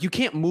return. Like you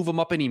can't move him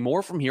up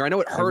anymore from here. I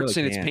know it hurts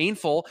and it's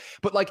painful,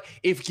 but like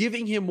if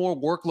giving him more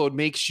workload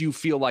makes you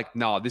feel like,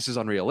 no, this is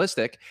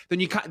unrealistic,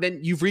 then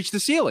you've reached the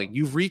ceiling.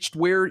 You've reached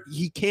where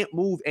he can't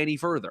move any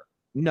further.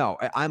 No,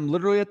 I'm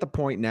literally at the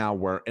point now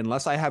where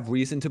unless I have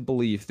reason to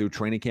believe through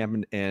training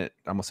camp and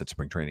I almost said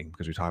spring training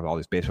because we talk about all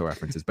these baseball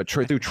references, but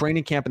through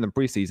training camp and the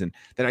preseason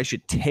that I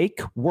should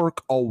take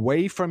work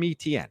away from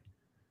Etienne.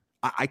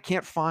 I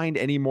can't find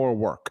any more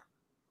work.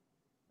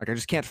 Like I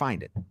just can't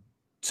find it.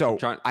 So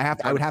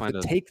I would have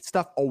to take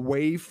stuff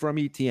away from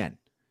Etienne.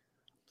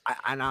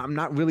 And I'm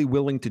not really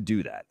willing to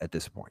do that at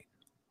this point.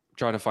 I'm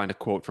trying to find a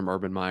quote from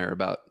Urban Meyer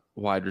about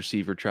wide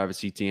receiver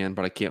Travis Etienne,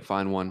 but I can't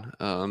find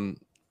one.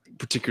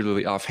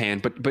 Particularly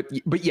offhand,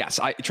 but yes,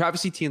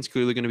 Travis Etienne's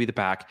clearly going to be the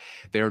back.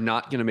 They're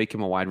not going to make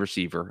him a wide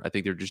receiver. I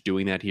think they're just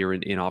doing that here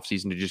in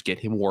offseason to just get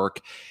him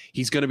work.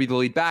 He's going to be the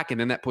lead back, and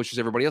then that pushes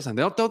everybody else. And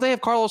don't they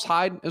have Carlos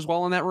Hyde as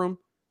well in that room?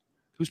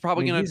 Who's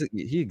probably going to?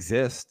 He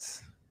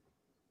exists.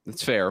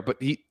 That's fair, but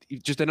he's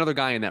just another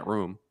guy in that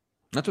room.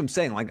 That's what I'm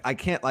saying. Like I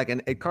can't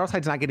and Carlos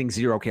Hyde's not getting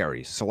 0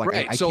 carries, so like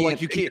right.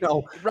 You can't.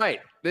 Right,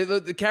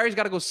 the carries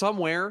got to go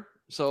somewhere.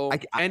 So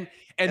and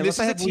this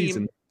is a team.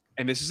 Reason.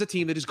 And this is a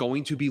team that is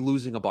going to be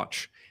losing a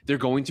bunch. They're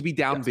going to be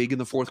down big in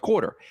the fourth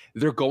quarter.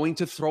 They're going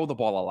to throw the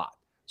ball a lot.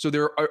 So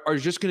there are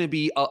just going to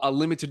be a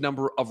limited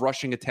number of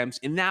rushing attempts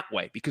in that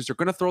way because they're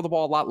going to throw the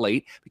ball a lot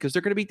late because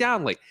they're going to be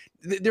down late.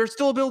 They're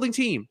still a building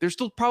team. They're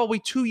still probably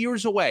 2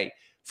 years away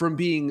from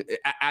being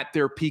at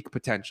their peak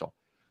potential.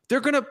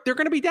 They're going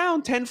to be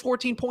down 10,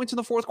 14 points in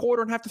the fourth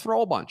quarter and have to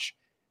throw a bunch.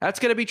 That's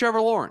going to be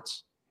Trevor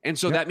Lawrence. And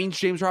so that means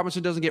James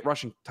Robinson doesn't get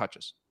rushing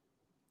touches.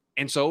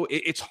 And so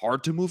it's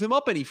hard to move him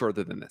up any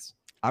further than this.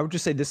 I would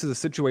just say this is a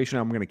situation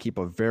I'm going to keep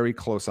a very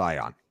close eye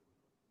on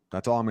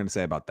That's all I'm going to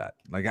say about that.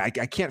 Like,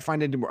 I can't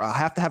find any more. I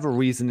have to have a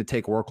reason to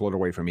take workload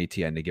away from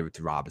ETN to give it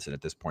to Robinson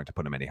at this point to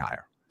put him any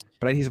higher.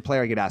 But he's a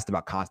player I get asked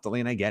about constantly,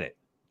 and I get it.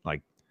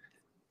 Like,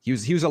 he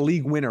was a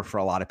league winner for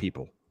a lot of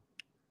people.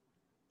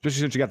 Just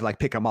since you got to like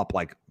pick him up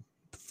like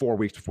 4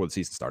 weeks before the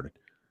season started.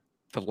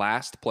 The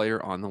last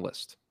player on the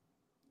list,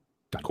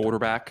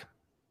 quarterback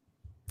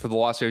for the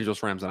Los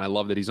Angeles Rams, and I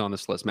love that he's on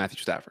this list, Matthew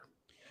Stafford.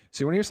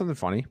 So you want to hear something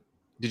funny?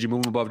 Did you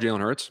move him above Jalen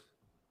Hurts?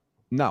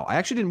 No, I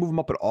actually didn't move him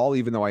up at all,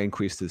 even though I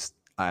increased his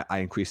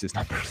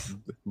numbers.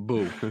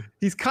 Boo.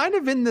 He's kind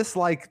of in this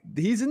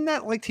he's in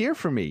that like tier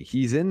for me.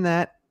 He's in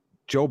that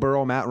Joe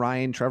Burrow, Matt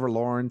Ryan, Trevor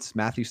Lawrence,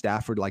 Matthew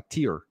Stafford like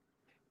tier.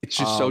 It's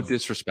just so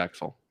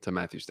disrespectful to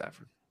Matthew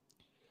Stafford.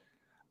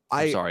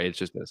 I'm sorry, it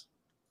just is.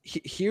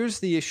 Here's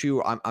the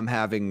issue I'm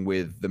having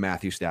with the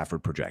Matthew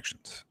Stafford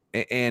projections,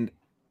 and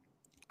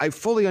I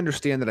fully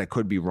understand that I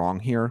could be wrong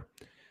here,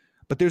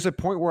 but there's a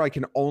point where I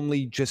can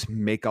only just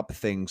make up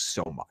things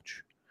so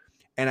much.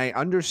 And I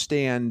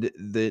understand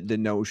the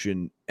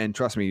notion, and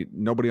trust me,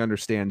 nobody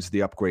understands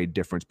the upgrade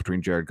difference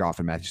between Jared Goff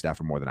and Matthew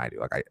Stafford more than I do.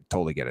 Like, I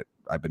totally get it.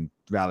 I've been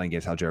rallying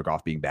against how Jared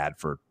Goff being bad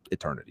for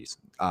eternities.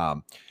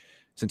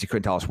 Since he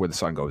couldn't tell us where the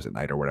sun goes at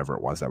night or whatever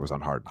it was that was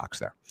on Hard Knocks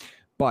there.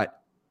 But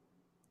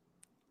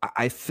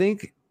I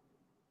think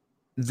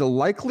the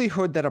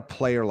likelihood that a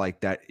player like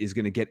that is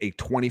going to get a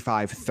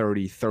 25,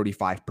 30,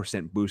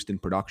 35% boost in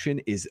production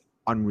is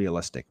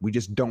unrealistic. We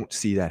just don't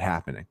see that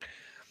happening.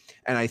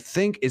 And I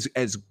think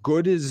as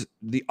good as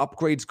the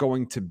upgrade's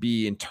going to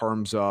be in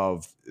terms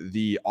of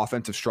the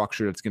offensive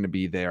structure that's going to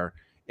be there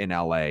in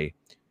LA,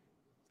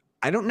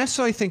 I don't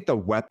necessarily think the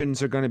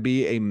weapons are going to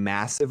be a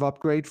massive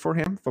upgrade for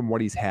him from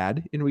what he's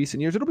had in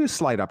recent years. It'll be a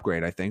slight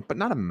upgrade, I think, but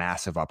not a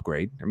massive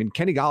upgrade. I mean,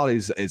 Kenny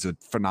Golladay is a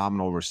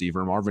phenomenal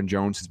receiver. Marvin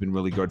Jones has been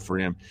really good for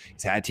him.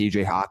 He's had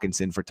TJ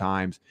Hawkinson for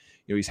times.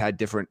 He's had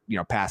different,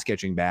 pass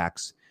catching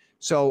backs.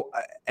 So,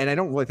 and I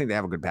don't really think they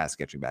have a good pass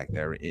catching back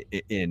there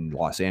in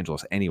Los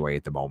Angeles anyway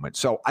at the moment.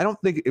 So I don't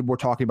think we're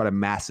talking about a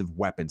massive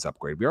weapons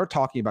upgrade. We are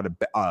talking about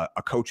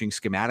a coaching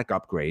schematic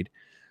upgrade,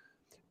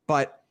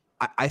 but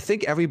I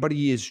think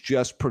everybody is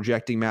just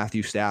projecting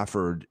Matthew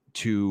Stafford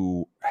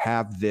to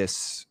have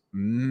this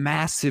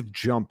massive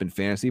jump in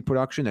fantasy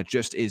production that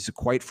just is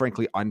quite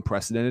frankly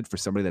unprecedented for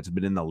somebody that's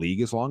been in the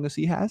league as long as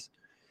he has.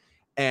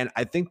 And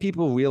I think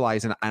people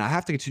realize, and I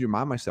have to continue to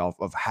remind myself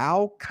of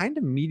how kind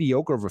of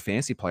mediocre of a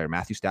fantasy player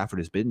Matthew Stafford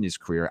has been in his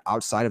career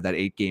outside of that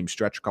 8-game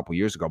stretch a couple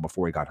years ago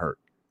before he got hurt.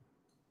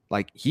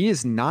 Like, he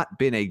has not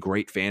been a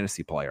great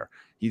fantasy player.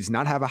 He's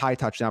not have a high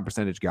touchdown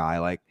percentage guy.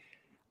 Like,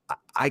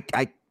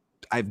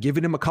 I've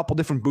given him a couple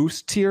different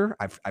boosts here.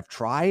 I've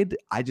tried.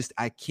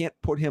 I can't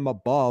put him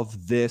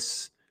above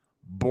this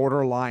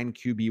borderline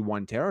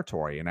QB1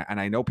 territory. And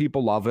I know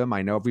people love him.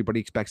 I know everybody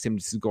expects him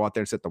to go out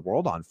there and set the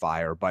world on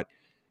fire, but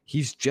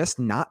he's just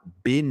not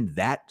been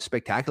that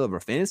spectacular of a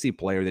fantasy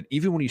player that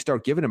even when you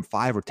start giving him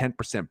 5 or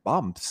 10%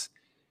 bumps,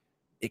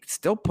 it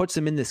still puts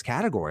him in this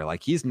category.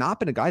 Like, he's not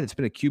been a guy that's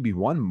been a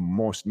QB1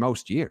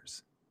 most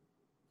years.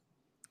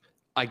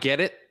 I get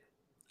it.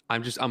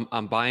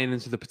 I'm buying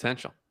into the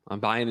potential. I'm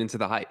buying into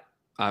the hype.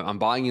 I'm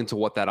buying into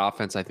what that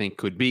offense I think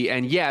could be.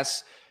 And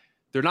yes,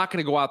 they're not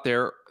going to go out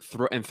there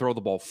and throw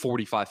the ball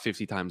 45,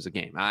 50 times a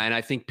game. And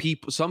I think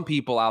some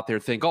people out there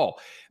think, oh,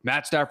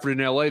 Matt Stafford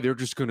in LA, they're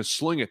just going to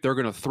sling it. They're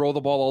going to throw the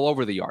ball all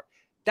over the yard.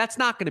 That's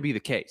not going to be the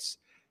case.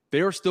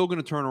 They're still going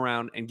to turn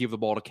around and give the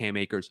ball to Cam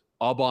Akers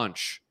a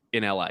bunch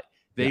in LA.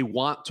 They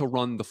want to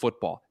run the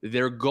football.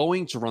 They're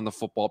going to run the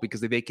football because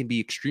they can be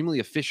extremely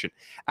efficient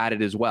at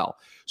it as well.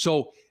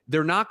 So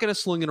they're not going to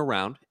sling it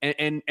around.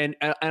 And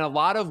a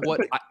lot of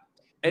what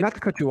not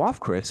to cut you off,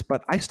 Chris,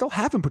 but I still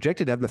have him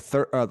projected to have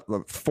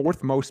the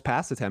fourth most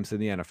pass attempts in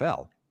the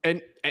NFL.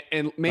 And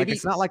maybe like,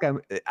 it's not like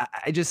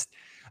I just,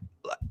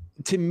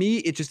 to me,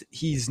 it just,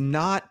 he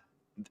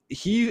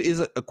is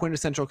a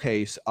quintessential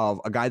case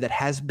of a guy that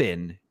has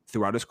been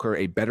throughout his career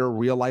a better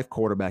real life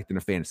quarterback than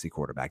a fantasy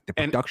quarterback. The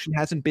production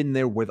hasn't been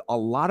there with a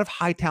lot of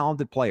high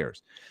talented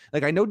players.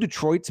 Like, I know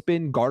Detroit's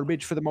been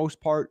garbage for the most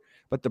part,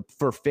 but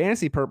for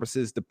fantasy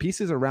purposes, the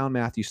pieces around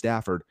Matthew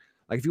Stafford,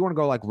 like if you want to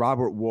go like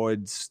Robert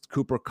Woods,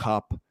 Cooper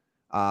Kupp,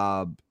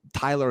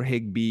 Tyler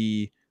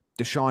Higbee,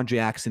 Deshaun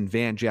Jackson,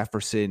 Van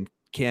Jefferson,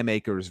 Cam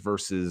Akers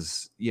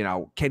versus,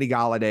 Kenny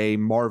Golladay,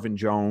 Marvin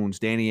Jones,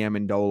 Danny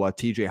Amendola,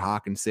 TJ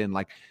Hawkinson,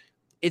 like,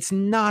 it's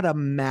not a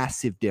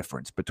massive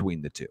difference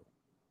between the two.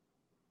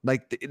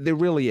 Like, there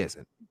really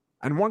isn't.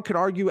 And one could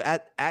argue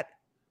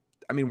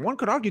one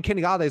could argue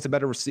Kenny Golladay is a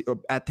better receiver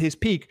at his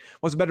peak,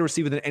 was a better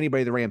receiver than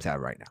anybody the Rams have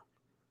right now.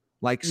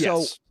 Like,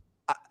 yes.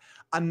 So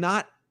I'm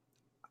not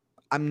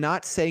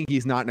saying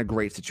he's not in a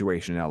great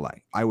situation in LA.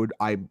 I would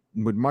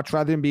much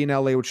rather him be in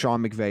LA with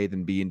Sean McVay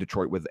than be in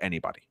Detroit with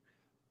anybody.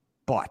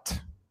 But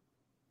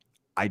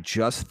I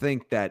just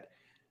think that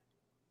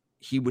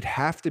he would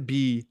have to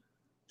be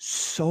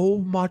so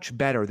much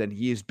better than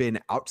he has been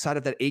outside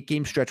of that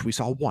 8-game stretch we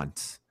saw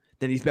once,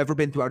 than he's ever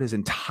been throughout his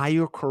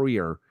entire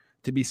career,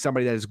 to be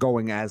somebody that is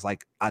going as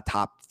like a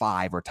top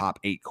 5 or top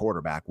 8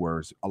 quarterback,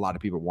 whereas a lot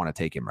of people want to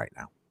take him right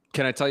now.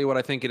 Can I tell you what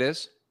I think it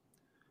is?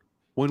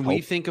 When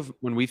we think of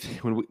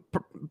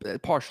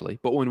partially,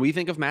 but when we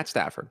think of Matt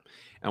Stafford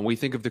and we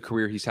think of the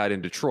career he's had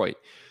in Detroit,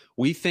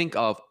 we think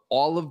of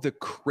all of the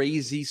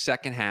crazy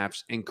second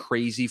halves and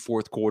crazy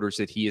fourth quarters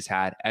that he has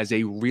had as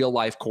a real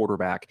life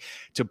quarterback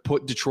to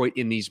put Detroit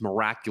in these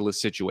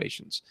miraculous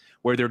situations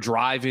where they're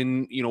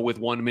driving, with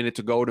 1 minute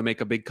to go to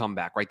make a big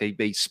comeback, right?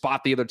 They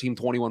spot the other team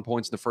 21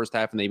 points in the first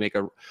half and they make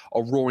a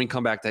roaring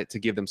comeback to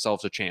give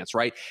themselves a chance,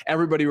 right?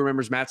 Everybody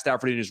remembers Matt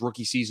Stafford in his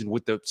rookie season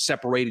with the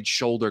separated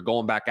shoulder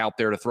going back out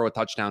there to throw a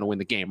touchdown to win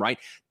the game, right?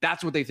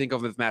 That's what they think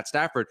of Matt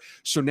Stafford.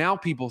 So now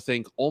people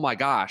think, oh my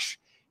gosh,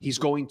 he's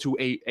going to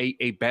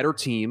a better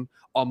team,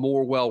 a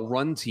more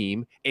well-run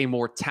team, a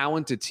more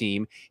talented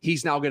team.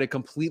 He's now going to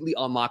completely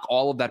unlock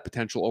all of that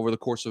potential over the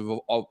course of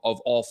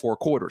all four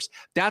quarters.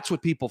 That's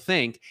what people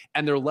think,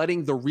 and they're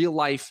letting the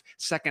real-life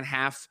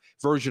second-half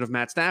version of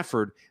Matt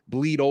Stafford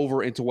bleed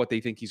over into what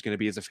they think he's going to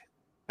be as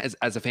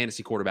a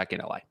fantasy quarterback in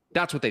LA.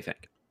 That's what they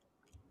think.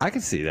 I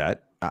can see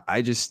that.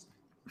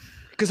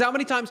 Because how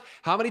many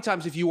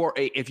times if you are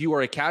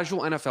a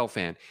casual NFL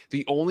fan,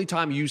 the only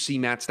time you see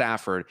Matt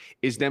Stafford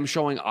is them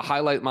showing a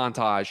highlight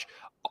montage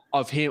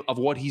of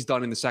what he's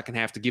done in the second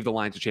half to give the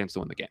Lions a chance to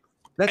win the game.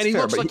 That's and he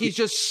fair, looks like he's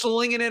just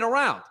slinging it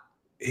around.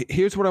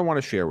 Here's what I want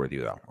to share with you,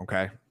 though.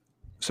 Okay,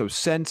 so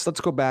let's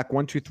go back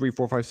 1, 2, 3,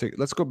 4, 5, 6.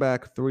 Let's go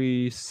back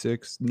 3,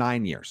 6,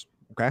 9 years.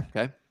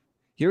 Okay.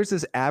 Here's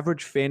his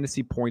average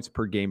fantasy points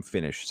per game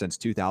finish since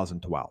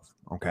 2012.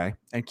 Okay,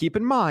 and keep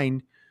in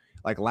mind,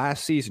 like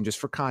last season, just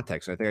for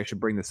context, I think I should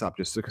bring this up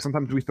just because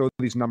sometimes we throw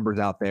these numbers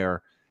out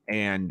there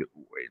and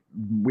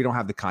we don't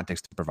have the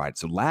context to provide.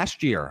 So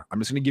last year, I'm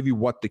just going to give you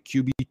what the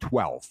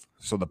QB12,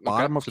 so the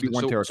bottom of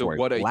QB1 territory,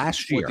 what the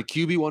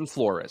QB1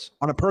 floor is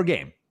on a per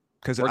game,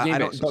 because I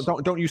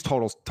don't use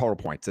total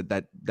points.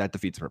 That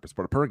defeats the purpose.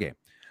 But a per game,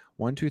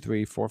 1, 2,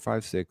 3, 4,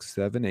 5, 6,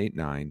 7, 8,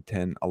 9,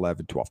 10,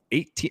 11, 12,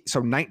 18.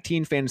 So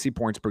 19 fantasy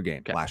points per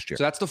game last year.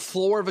 So that's the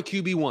floor of a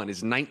QB1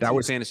 is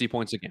 19 fantasy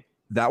points a game.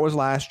 That was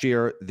last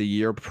year. The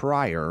year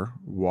prior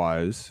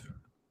was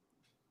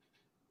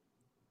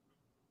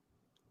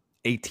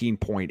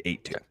 18.82.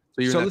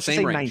 Okay. So let's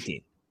say range.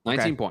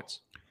 19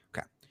 points.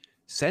 Okay.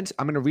 Since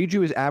I'm going to read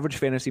you his average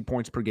fantasy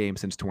points per game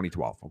since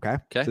 2012. Okay.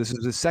 So this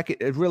is his second.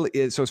 It really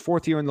is. So his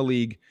fourth year in the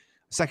league,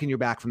 second year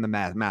back from the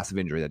massive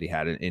injury that he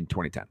had in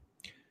 2010.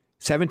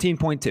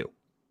 17.2,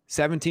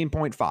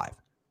 17.5,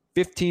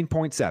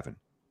 15.7,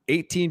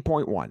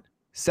 18.1,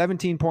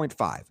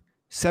 17.5,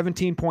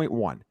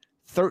 17.1.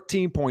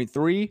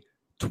 13.3,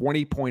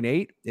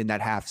 20.8 in that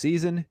half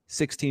season,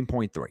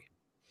 16.3.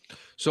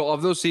 So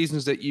of those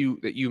seasons that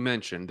you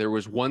mentioned, there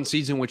was one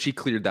season which he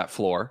cleared that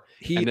floor.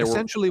 He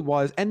essentially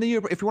was, and the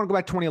year, if you want to go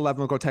back 2011,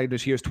 we'll go tell you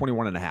this year's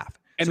 21.5.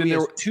 And so then there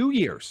were 2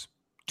 years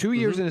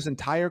in his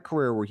entire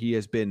career where he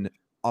has been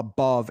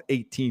above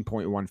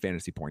 18.1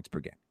 fantasy points per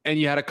game. And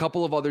you had a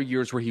couple of other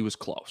years where he was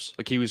close.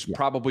 Like he was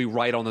probably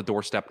right on the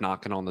doorstep,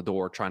 knocking on the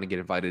door, trying to get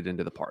invited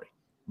into the party.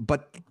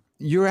 But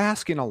you're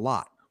asking a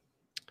lot.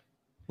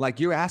 Like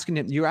you're asking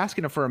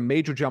him for a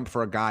major jump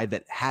for a guy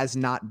that has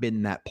not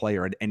been that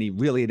player at any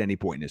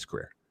point in his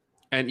career.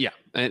 And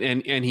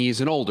and he's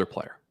an older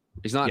player.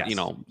 He's not, he's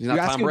not you're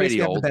Tom Brady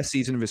old. The best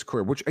season of his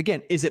career, which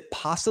again, is it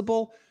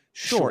possible?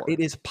 Sure. It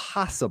is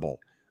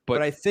possible.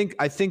 But I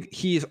think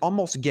he is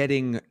almost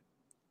getting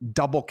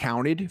double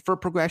counted for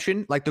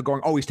progression. Like they're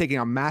going, he's taking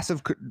a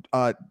massive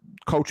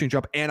coaching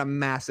jump and a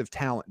massive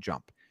talent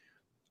jump.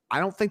 I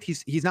don't think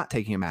he's not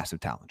taking a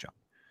massive talent jump.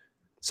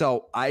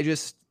 So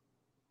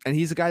and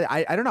he's a guy that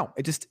I don't know.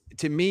 It just,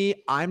 to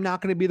me, I'm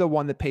not going to be the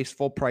one that pays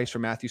full price for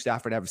Matthew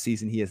Stafford to have a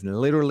season he has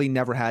literally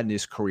never had in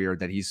his career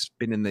that he's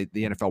been in the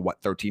NFL,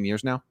 13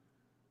 years now?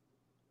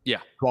 Yeah.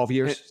 12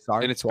 years.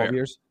 And it's 12 fair.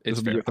 years.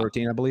 It's fair.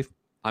 13, I believe.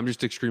 I'm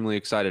just extremely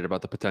excited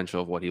about the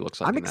potential of what he looks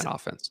like in that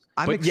offense.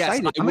 I'm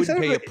excited. Yes, I would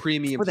pay a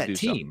premium for that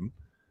team.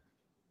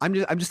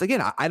 So. I'm just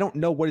again, I don't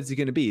know what is he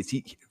going to be. Is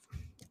he?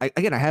 I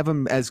have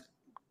him as,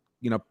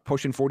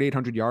 pushing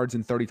 4,800 yards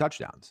and 30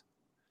 touchdowns.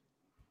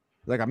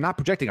 Like, I'm not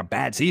projecting a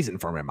bad season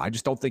from him. I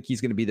just don't think he's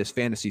going to be this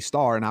fantasy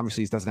star. And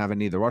obviously, he doesn't have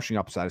any of the rushing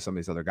upside of some of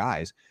these other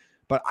guys.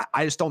 But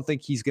I just don't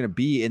think he's going to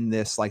be in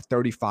this like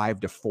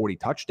 35 to 40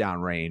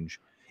 touchdown range.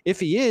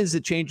 If he is,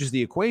 it changes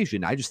the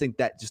equation. I don't think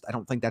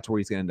that's where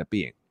he's going to end up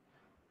being.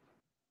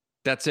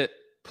 That's it.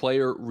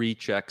 Player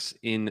rechecks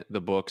in the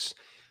books.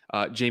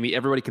 Jamie,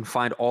 everybody can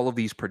find all of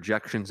these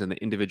projections and the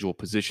individual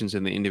positions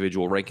and the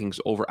individual rankings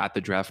over at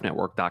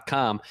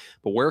thedraftnetwork.com.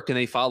 But where can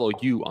they follow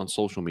you on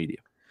social media?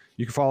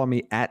 You can follow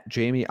me at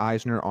Jamie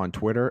Eisner on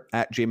Twitter,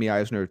 at Jamie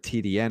Eisner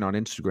TDN on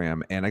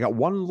Instagram. And I got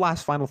one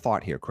last final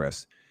thought here,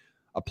 Chris.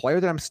 A player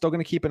that I'm still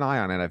going to keep an eye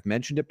on, and I've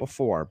mentioned it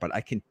before, but I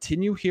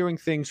continue hearing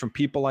things from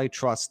people I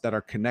trust that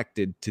are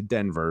connected to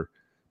Denver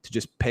to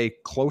just pay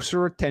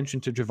closer attention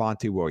to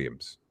Javonte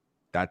Williams.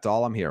 That's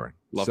all I'm hearing.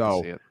 Love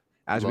to see it.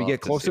 As we get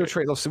closer to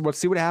trade, let's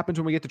see what happens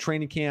when we get to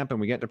training camp and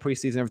we get to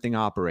preseason, everything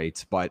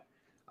operates. But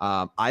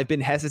I've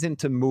been hesitant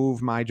to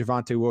move my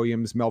Javonte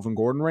Williams, Melvin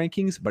Gordon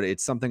rankings, but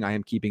it's something I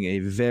am keeping a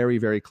very,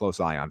 very close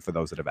eye on for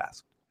those that have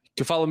asked.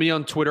 You can follow me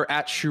on Twitter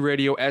at Shoe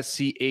Radio,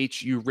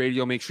 SCHU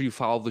Radio. Make sure you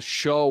follow the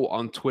show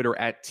on Twitter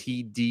at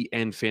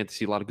TDN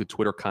Fantasy. A lot of good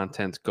Twitter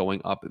content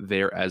going up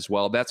there as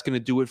well. That's going to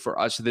do it for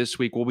us this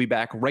week. We'll be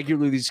back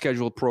regularly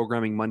scheduled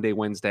programming Monday,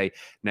 Wednesday.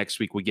 Next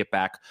week, we get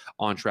back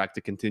on track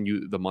to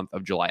continue the month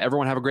of July.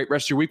 Everyone have a great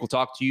rest of your week. We'll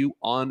talk to you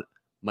on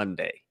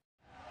Monday.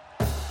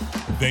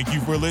 Thank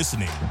you for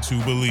listening to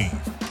Believe.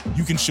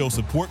 You can show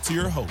support to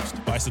your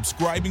host by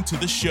subscribing to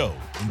the show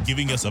and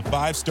giving us a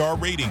 5-star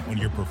rating on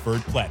your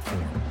preferred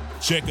platform.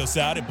 Check us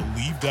out at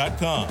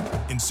Believe.com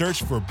and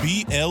search for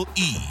BLEAV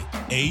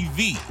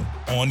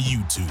on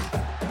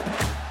YouTube.